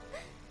mean?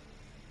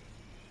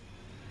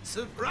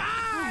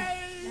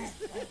 Surprise!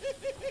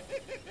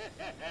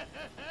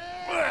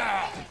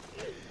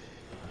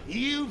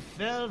 You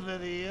fell for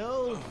the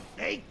old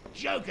fake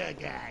Joker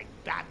gag,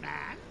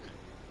 Batman.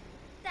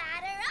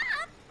 Batter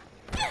up!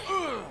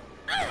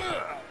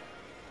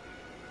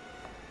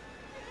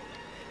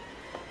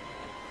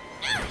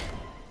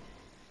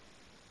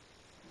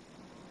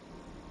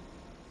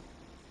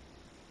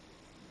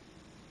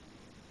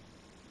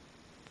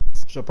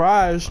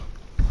 Surprise.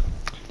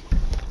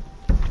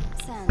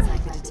 Sounds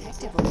like the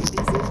detective will be busy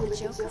with the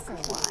Joker for a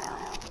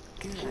while.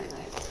 Good.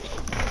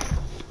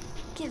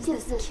 Gives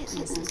this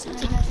kitten some time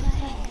to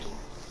play.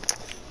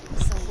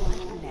 So what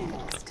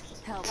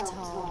next? Help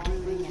tall,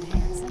 brooding, and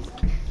handsome?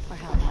 Or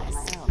help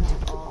myself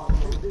do all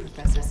that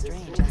Professor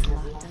Strange has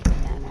locked up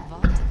in that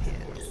vault of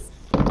his?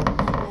 I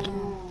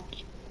know.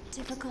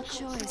 Difficult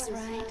choice,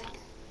 right?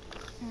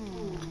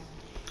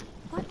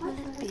 What will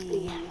it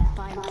be?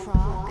 Find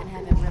Proc and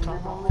have him rip a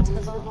hole into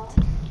the vault?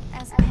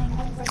 Ask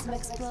Penguin for some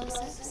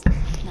explosives?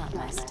 Not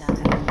my style.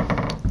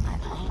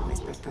 I always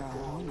prefer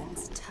a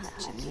woman's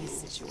touch in these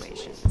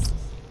situations.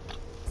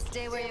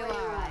 Stay where you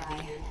are,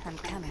 Ivy. I'm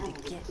coming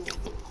to get you.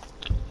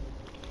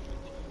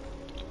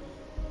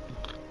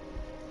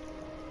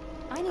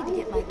 I need to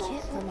get my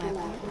kit from my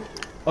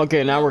apartment.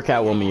 Okay, now we're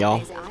Catwoman, y'all.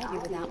 Ivy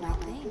without my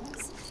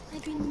things.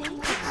 I'd be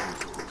naked.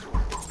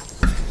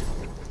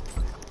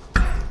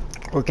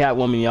 We're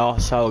Catwoman, y'all.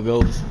 That's how it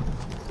goes.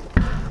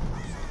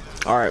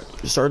 Alright,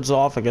 starts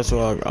off. I guess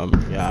we'll,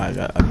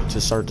 yeah,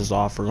 to start this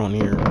off, we're going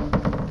here.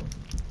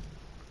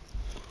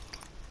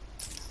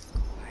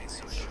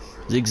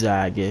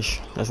 Zigzag-ish.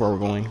 That's where we're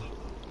going.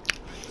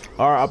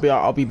 Alright,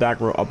 I'll be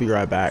back. I'll be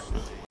right back.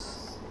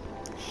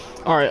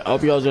 Alright, I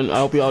hope y'all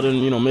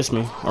didn't, you know, miss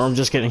me. Or I'm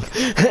just kidding.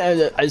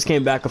 I just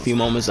came back a few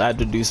moments. I had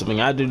to do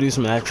something. I had to do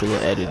some actual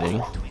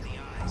editing.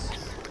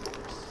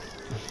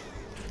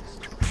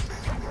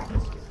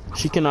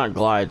 She cannot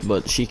glide,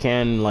 but she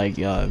can, like,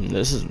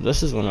 this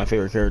is one of my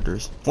favorite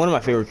characters. One of my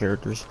favorite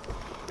characters.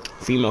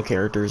 Female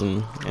characters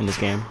in this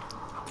game.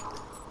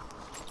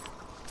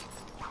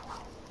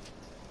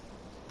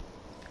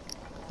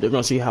 They're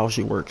gonna see how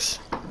she works.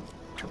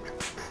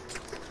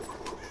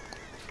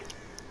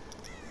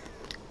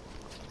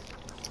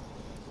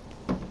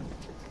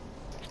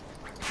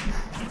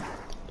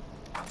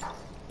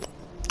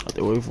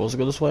 Are we supposed to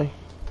go this way?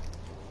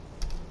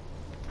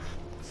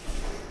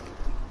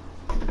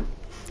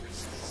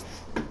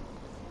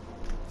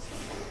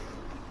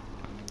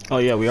 Oh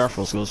yeah, we are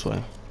supposed to go this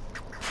way.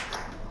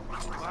 Well,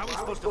 how are we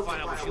supposed to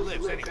find out where she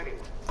lives, anyway?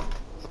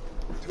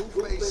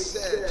 Two-Face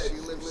said she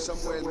lives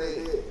somewhere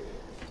near.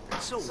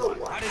 So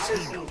what? How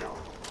does he know?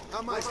 How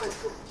am I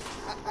supposed to?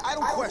 I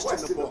don't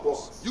question the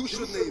boss. You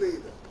shouldn't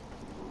either.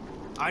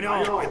 I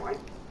know.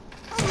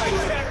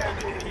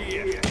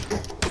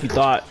 You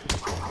thought.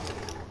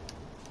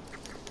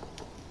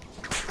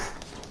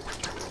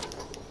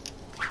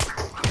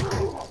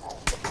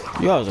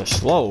 You guys are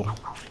slow.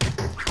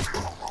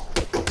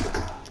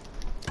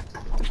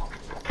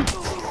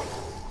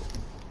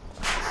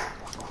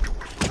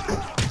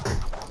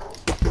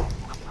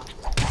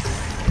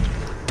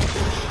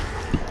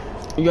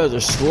 You guys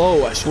are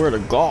slow, I swear to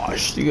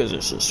gosh. You guys are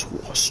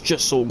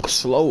just so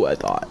slow, I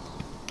thought.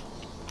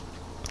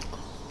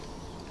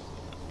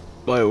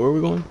 Wait, where are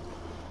we going?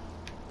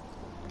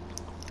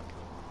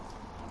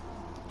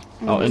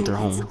 Oh, enter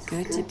home. It's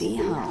good to be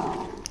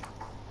home.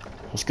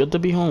 It's good to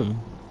be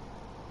home.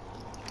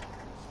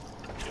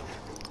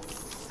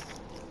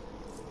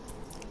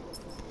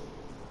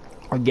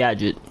 Our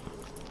gadget.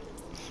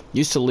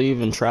 Used to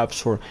leave in traps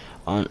for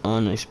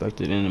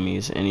unexpected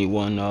enemies.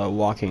 Anyone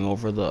walking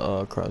over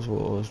the crust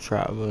will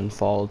trap and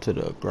fall to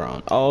the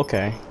ground. Oh,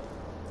 okay.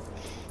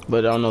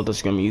 But I don't know if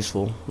that's gonna be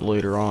useful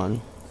later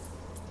on.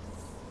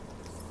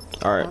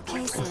 Alright.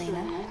 Okay,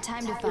 Selena.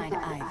 Time to find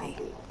Ivy.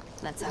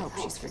 Let's hope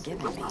she's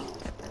forgiven me.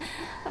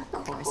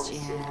 Of course she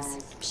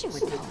has. She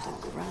wouldn't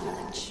hold a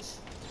grudge.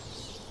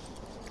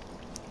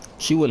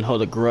 She wouldn't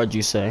hold a grudge,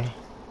 you say?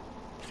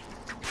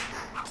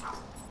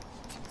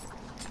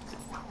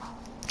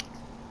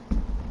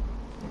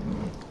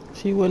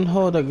 She wouldn't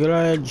hold a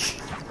grudge.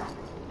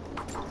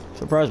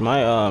 Surprised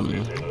my I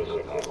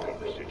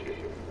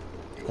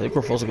think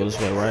we're supposed to go this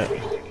way, right?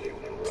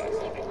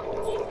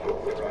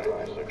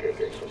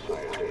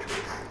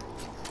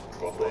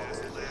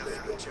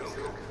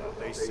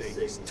 They say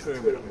he's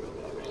terminal.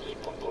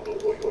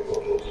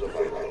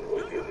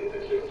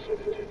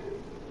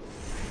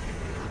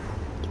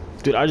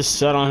 Dude, I just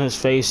sat on his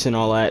face and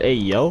all that. Hey,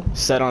 yo.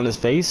 Sat on his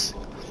face.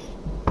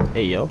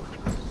 Hey, yo.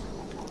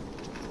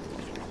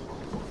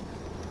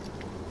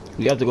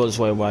 You have to go this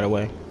way, by the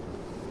way.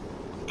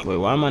 Wait,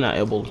 why am I not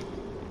able?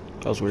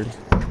 That was weird.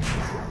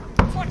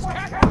 What's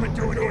Catwoman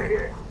doing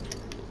here?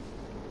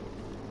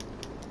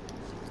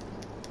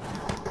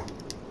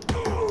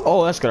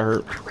 Oh, that's gonna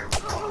hurt.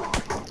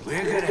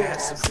 We're gonna have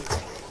some.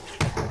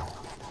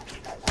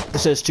 It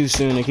says too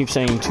soon. It keeps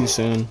saying too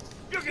soon.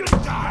 You're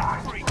gonna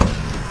die, freak.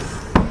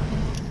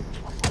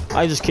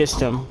 I just kissed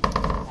him.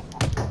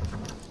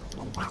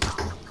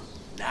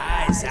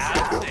 Nice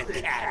outfit,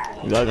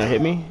 Catwoman. You guys gonna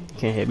hit me? You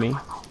can't hit me.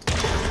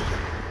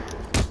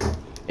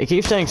 It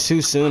keeps saying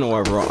too soon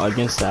or whatever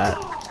against that.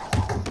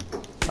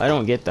 I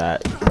don't get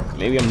that.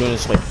 Maybe I'm doing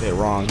this like a bit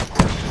wrong.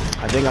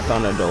 I think I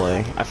found a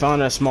delay. I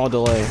found a small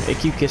delay. They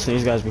keep kissing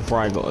these guys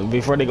before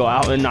they go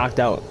out and knocked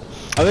out.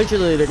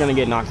 Eventually they're gonna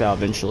get knocked out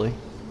eventually.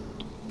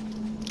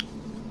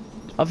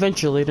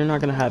 Eventually they're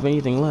not gonna have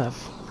anything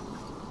left.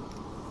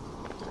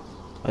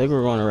 I think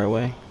we're going the right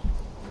way.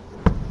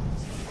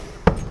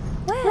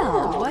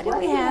 Well, what do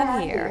we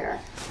have here?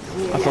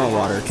 I found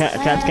water.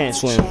 Cats can't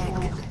swim. Check.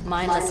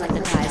 Mindless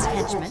hypnotized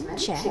henchmen.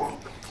 Check.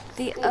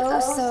 The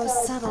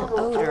oh-so-subtle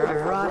odor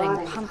of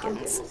rotting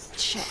pumpkins.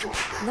 Check.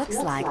 Looks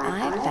like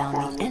I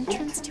found the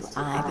entrance to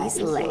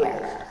Ivy's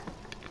lair.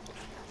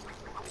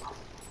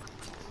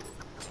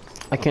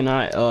 I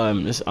cannot,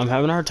 I'm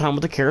having a hard time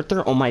with the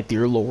character. Oh my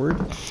dear lord.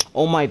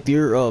 Oh my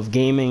dear of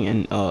gaming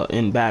and,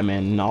 in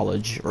Batman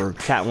knowledge, or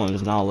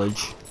Catwoman's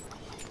knowledge.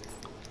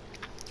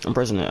 I'm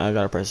pressing it, I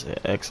gotta press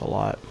X a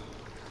lot.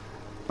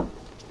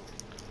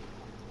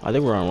 I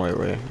think we're on the right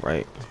way,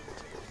 right?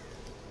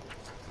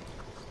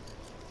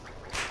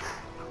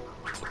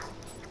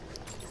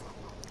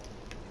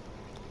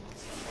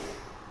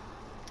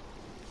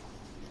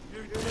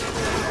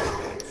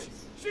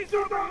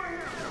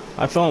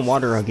 I fell in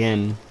water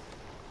again.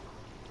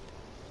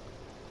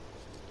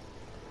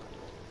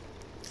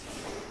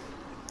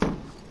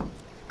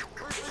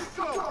 Where'd she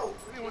go?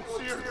 Anyone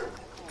see her?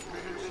 Oh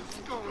man,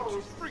 she's gone.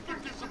 She's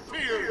freaking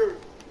disappeared.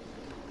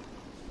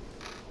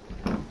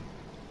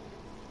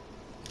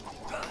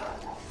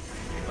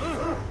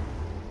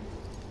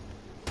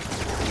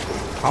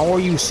 How are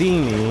you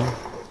seeing me?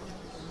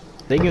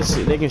 They can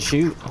see, they can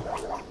shoot.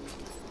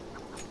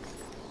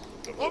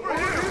 Over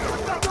here!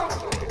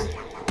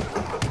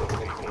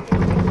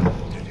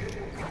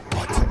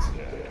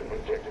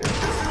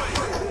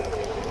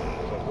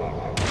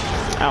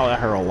 Ow, that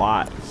hurt a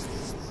lot.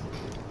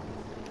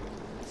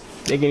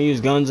 They can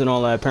use guns and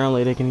all that.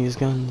 Apparently they can use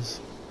guns.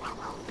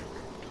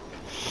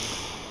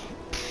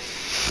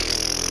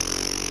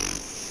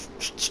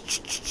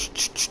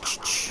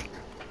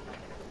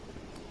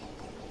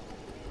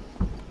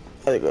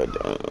 I think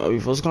are we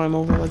supposed to climb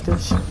over like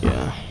this?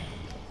 Yeah.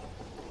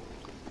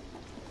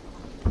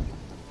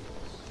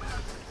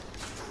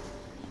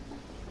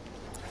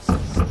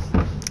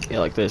 Yeah,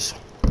 like this.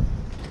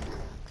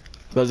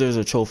 Because there's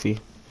a trophy.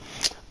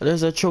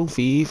 There's a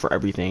trophy for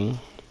everything.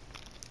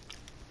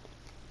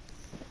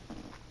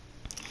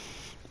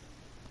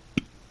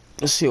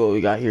 Let's see what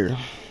we got here.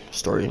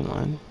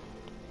 Storyline.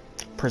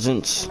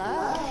 Presents.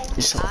 Hello.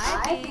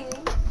 Ivy.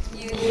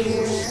 You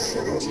here?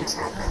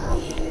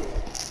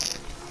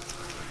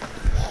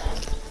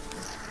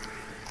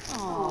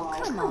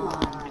 Oh, come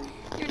on.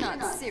 You're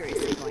not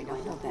seriously going to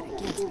hold that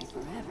against me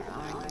forever,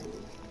 are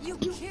you?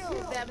 You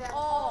killed them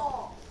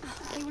all.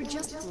 They were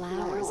just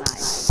flowers,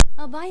 Ivy.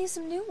 I'll buy you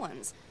some new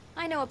ones.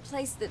 I know a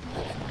place that...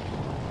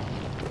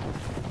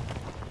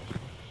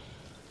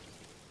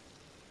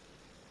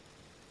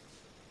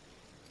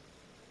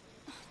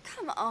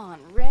 Come on,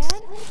 Red.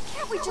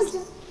 Can't we just...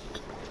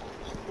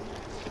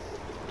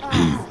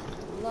 Oh,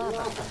 love it.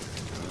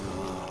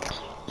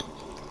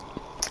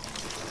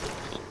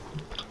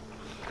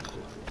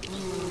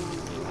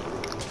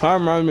 That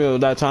reminds me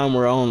of that time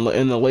we're on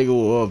in the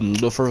Lego,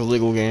 the first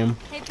Lego game.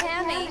 Hey,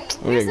 Pammy,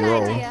 Where here's you an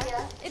go? idea.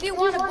 If you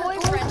want a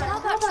boyfriend, how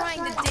about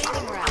trying the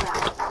dating route?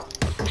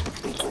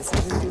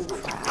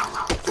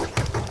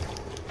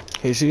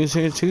 Hey, she can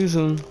say it too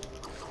soon.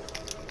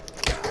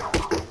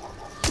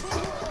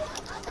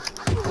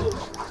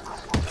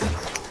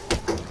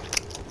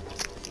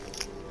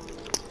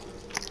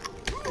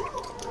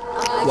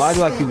 Why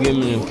do I keep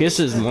giving him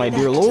kisses, my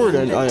dear lord?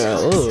 And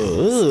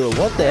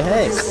what the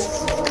heck?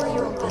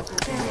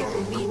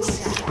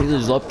 You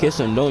just love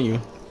kissing, don't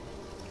you?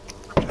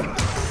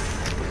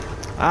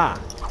 Ah.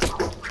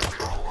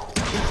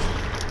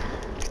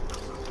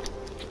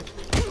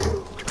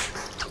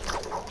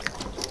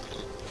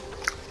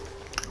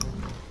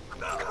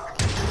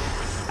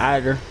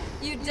 Adder.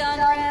 You done,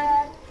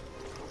 Red?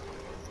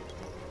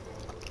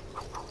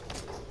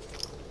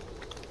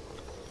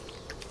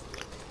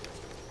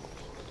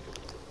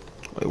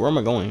 Wait, where am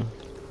I going?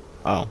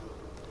 Oh.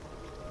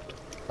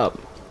 Up.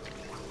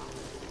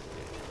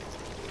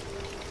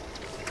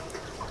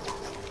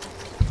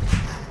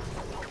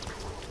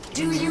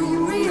 Do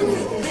you really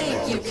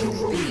think you can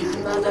beat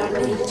Mother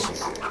Nature?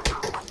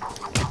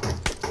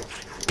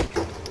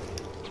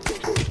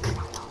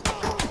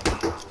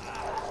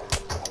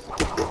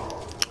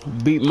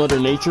 Beat Mother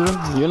Nature?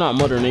 You're not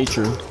Mother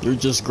Nature. You're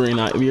just green.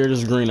 You're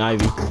just green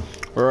ivy,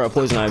 or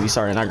poison ivy.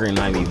 Sorry, not green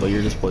ivy, but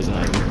you're just poison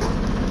ivy.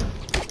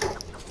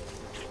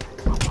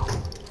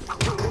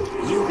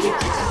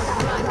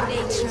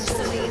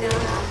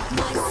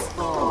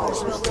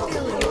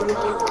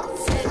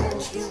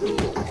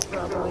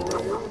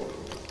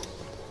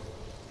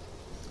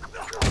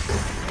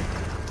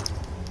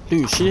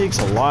 Dude, she takes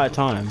a lot of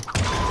time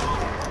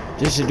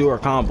just to do her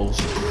combos.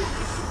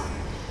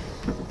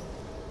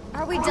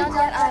 Are we done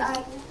yet,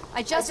 Ivy?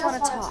 I just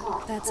want to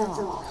talk, that's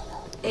all.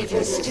 If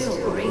you're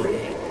still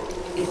breathing,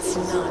 it's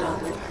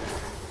not over.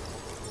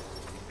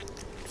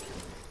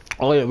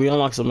 Oh yeah, we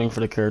unlocked something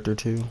for the character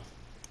too.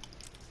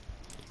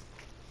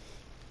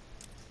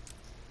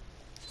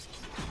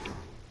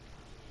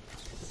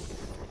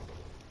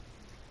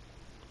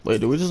 Wait,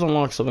 did we just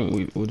unlock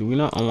something? Did we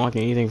not unlock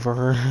anything for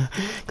her?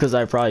 Because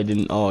I probably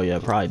didn't. Oh yeah,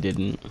 probably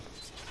didn't.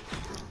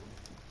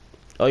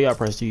 Oh yeah,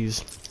 prestige.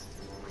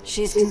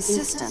 She's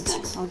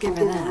consistent, I'll give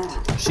her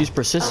that. She's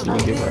persistent, I'll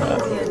give her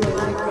that.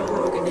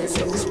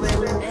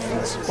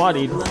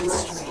 Bodied.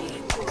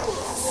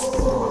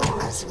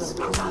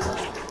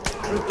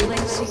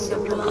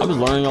 I was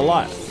learning a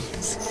lot.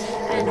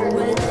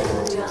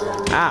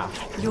 Ah.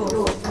 You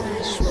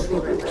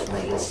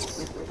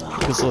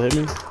can still hit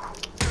me?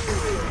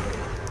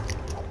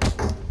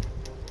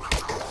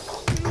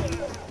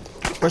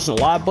 Pressing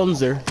a lot of buttons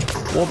there.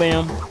 Whoa,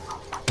 bam.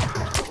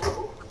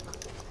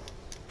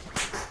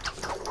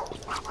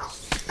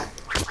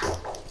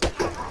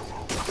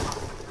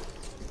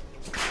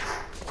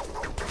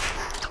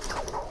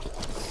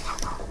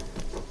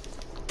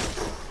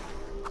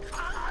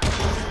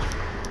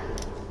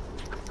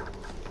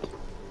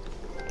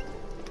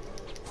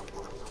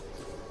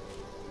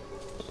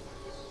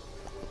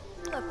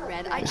 Look,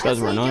 Red, I These guys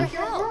were annoying.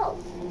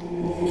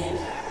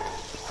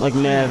 Like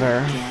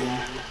never.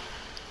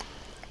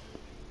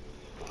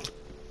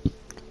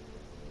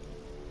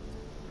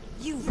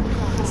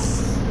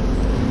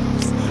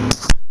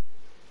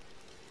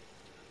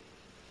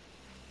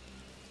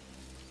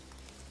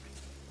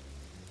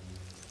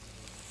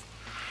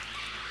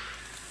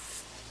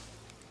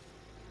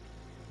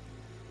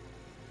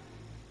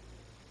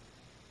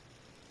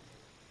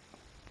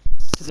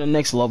 To the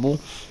next level.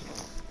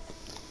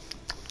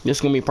 This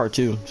is gonna be part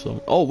 2.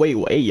 So, oh wait,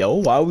 hey yo,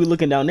 why are we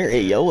looking down there?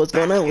 Hey yo, what's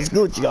going on? What's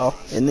good, y'all?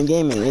 In the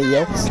gaming, hey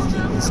yo.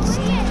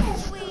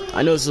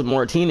 I know this is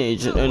more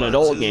teenage and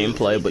adult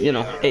gameplay, but you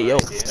know, hey yo.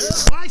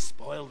 Why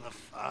spoil the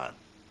fun?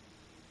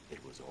 It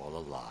was all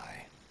a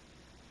lie.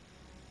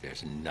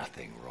 There's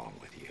nothing wrong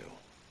with you.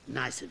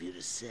 Nice of you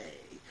to say,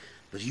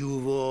 but you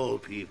of all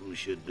people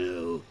should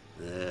know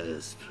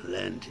there's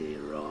plenty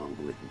wrong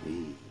with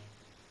me.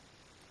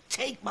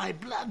 Take my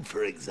blood,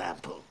 for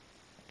example.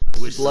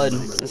 Blood.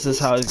 This is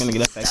how it's gonna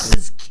get affected. That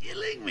was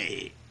killing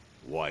me.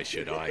 Why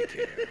should I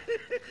care?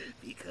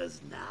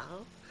 Because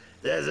now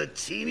there's a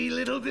teeny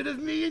little bit of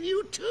me in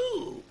you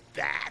too.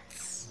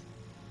 That's.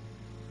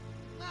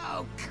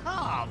 Oh,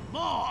 come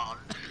on.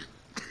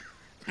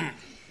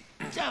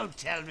 Don't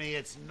tell me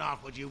it's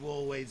not what you've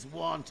always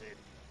wanted.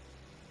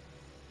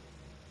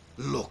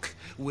 Look,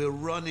 we're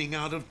running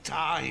out of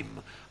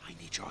time. I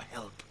need your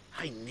help.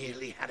 I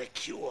nearly had a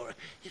cure.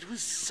 It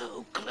was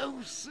so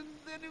close, and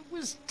then it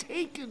was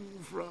taken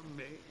from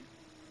me.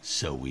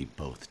 So we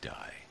both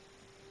die.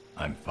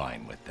 I'm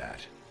fine with that.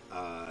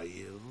 Are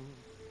you?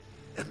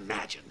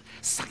 Imagine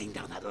sucking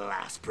down that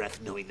last breath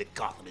knowing that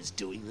Gotham is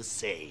doing the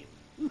same.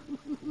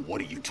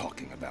 What are you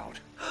talking about?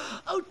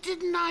 Oh,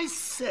 didn't I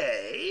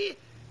say?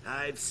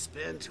 I've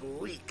spent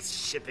weeks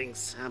shipping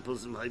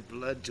samples of my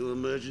blood to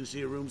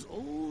emergency rooms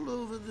all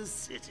over the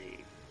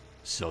city.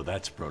 So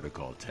that's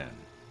Protocol 10.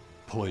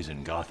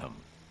 Poison Gotham.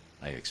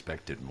 I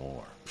expected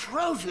more.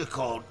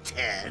 Protocol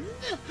 10?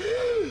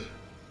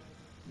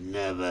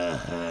 Never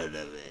heard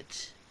of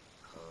it.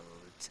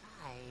 Hold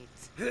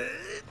tight.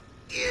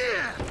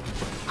 Yeah.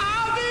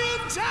 I'll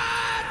be in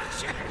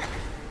touch!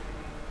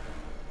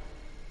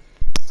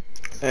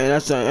 And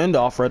that's the end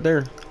off right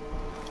there.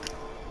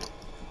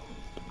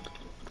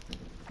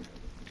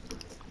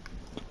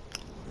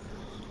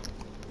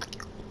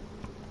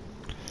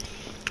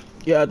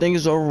 Yeah, thank you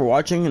so much for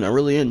watching, and I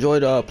really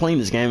enjoyed playing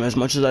this game as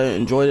much as I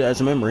enjoyed it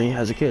as a memory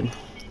as a kid.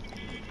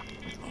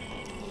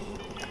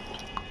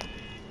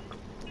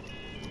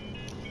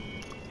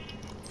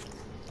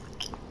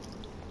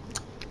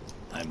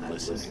 I'm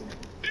listening.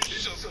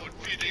 Is someone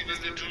feeling a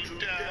little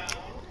down?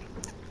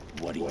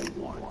 What do you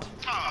want?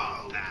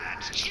 Oh,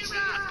 that. Cheer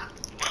up.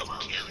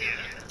 Won't kill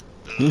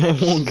you.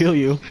 It won't kill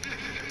you.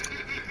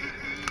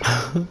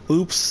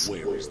 Oops.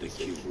 Where is the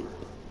cure?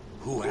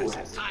 Who has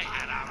it? I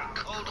had our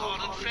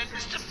cold-hearted friend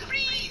Mr.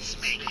 Freeze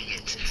making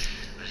it,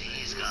 but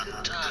he's gone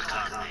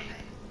dark on me.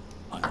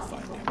 I'll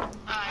find him.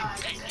 I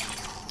thank you.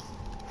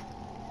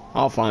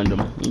 I'll find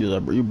him.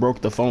 You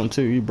broke the phone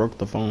too. You broke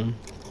the phone.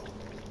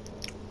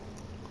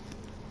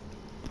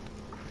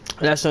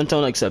 That's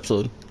until next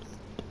episode.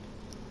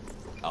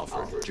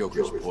 Alfred,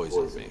 Joker's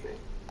poisoned me.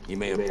 He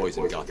may have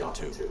poisoned Gotham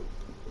too.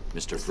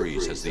 Mr.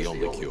 Freeze has the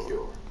only cure.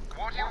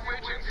 What are you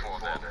waiting for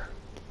then?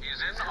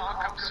 He's in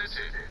Arkham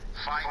City.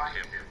 Find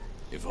him.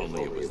 If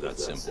only it was that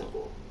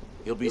simple.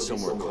 He'll be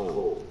somewhere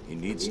cold. He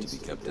needs to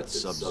be kept at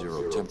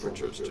sub-zero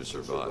temperatures to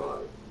survive.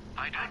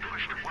 I don't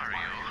wish to worry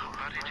you,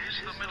 but it is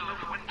the middle of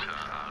winter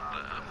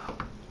out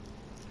there.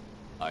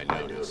 I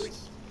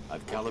noticed.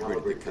 I've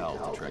calibrated the cowl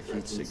to track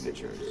heat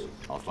signatures.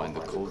 I'll find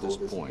the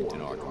coldest point in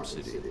Arkham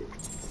City.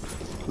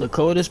 The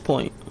coldest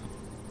point.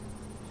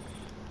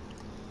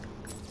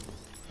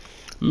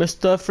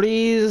 Mr.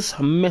 Freeze,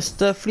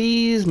 Mr.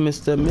 Freeze,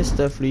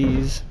 Mr.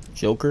 Freeze.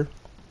 Joker.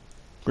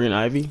 Green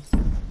Ivy.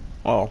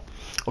 Oh.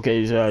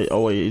 Okay,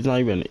 oh wait, it's not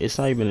even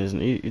his,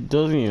 it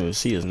doesn't even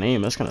see his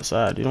name. That's kind of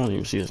sad. You don't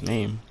even see his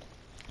name.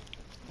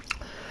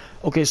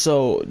 Okay,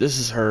 so this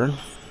is her.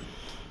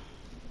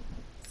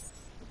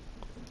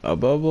 A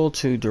bubble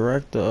to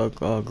direct the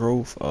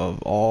growth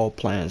of all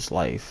plants,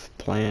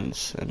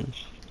 plants, and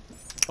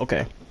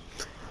okay.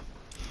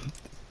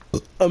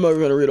 I'm not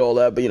gonna read all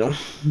that, but you know,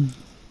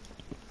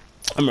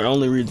 I'm gonna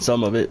only read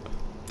some of it.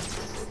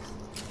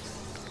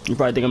 You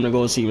probably think I'm gonna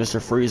go see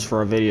Mr. Freeze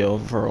for a video,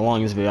 for a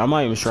longest video. I'm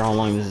not even sure how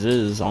long this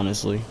is,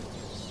 honestly.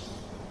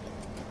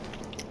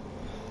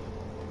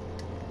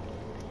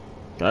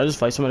 Can I just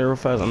fight somebody real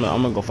fast? I'm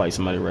gonna go fight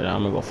somebody right now.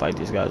 I'm gonna go fight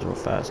these guys real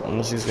fast.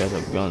 Unless these guys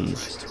have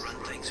guns.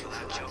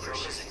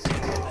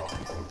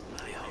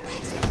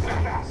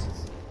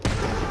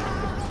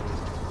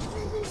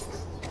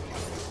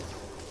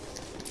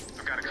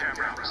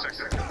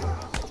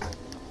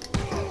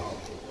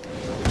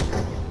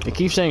 It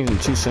keeps saying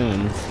too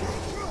soon.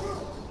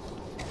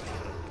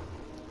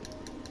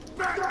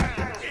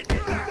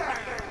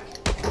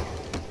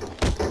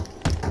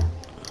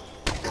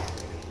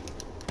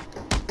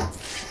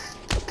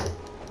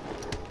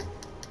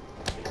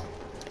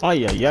 Oh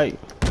yeah.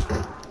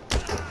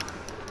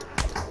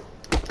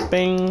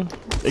 Bing.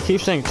 It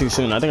keeps saying too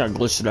soon. I think I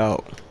glitched it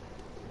out.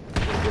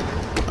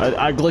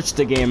 I glitched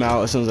the game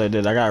out as soon as I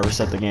did. I gotta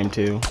reset the game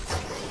too.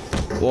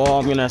 Well,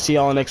 I'm gonna see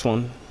y'all in the next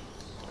one.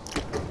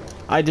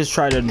 I just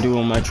tried to do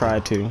them. I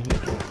tried to.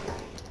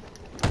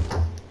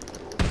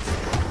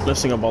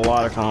 Messing up a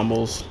lot of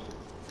combos.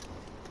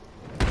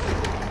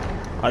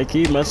 I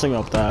keep messing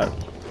up that.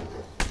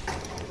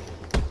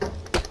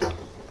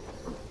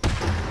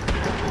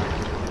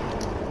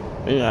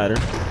 Yeah.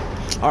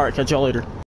 Alright, catch y'all later.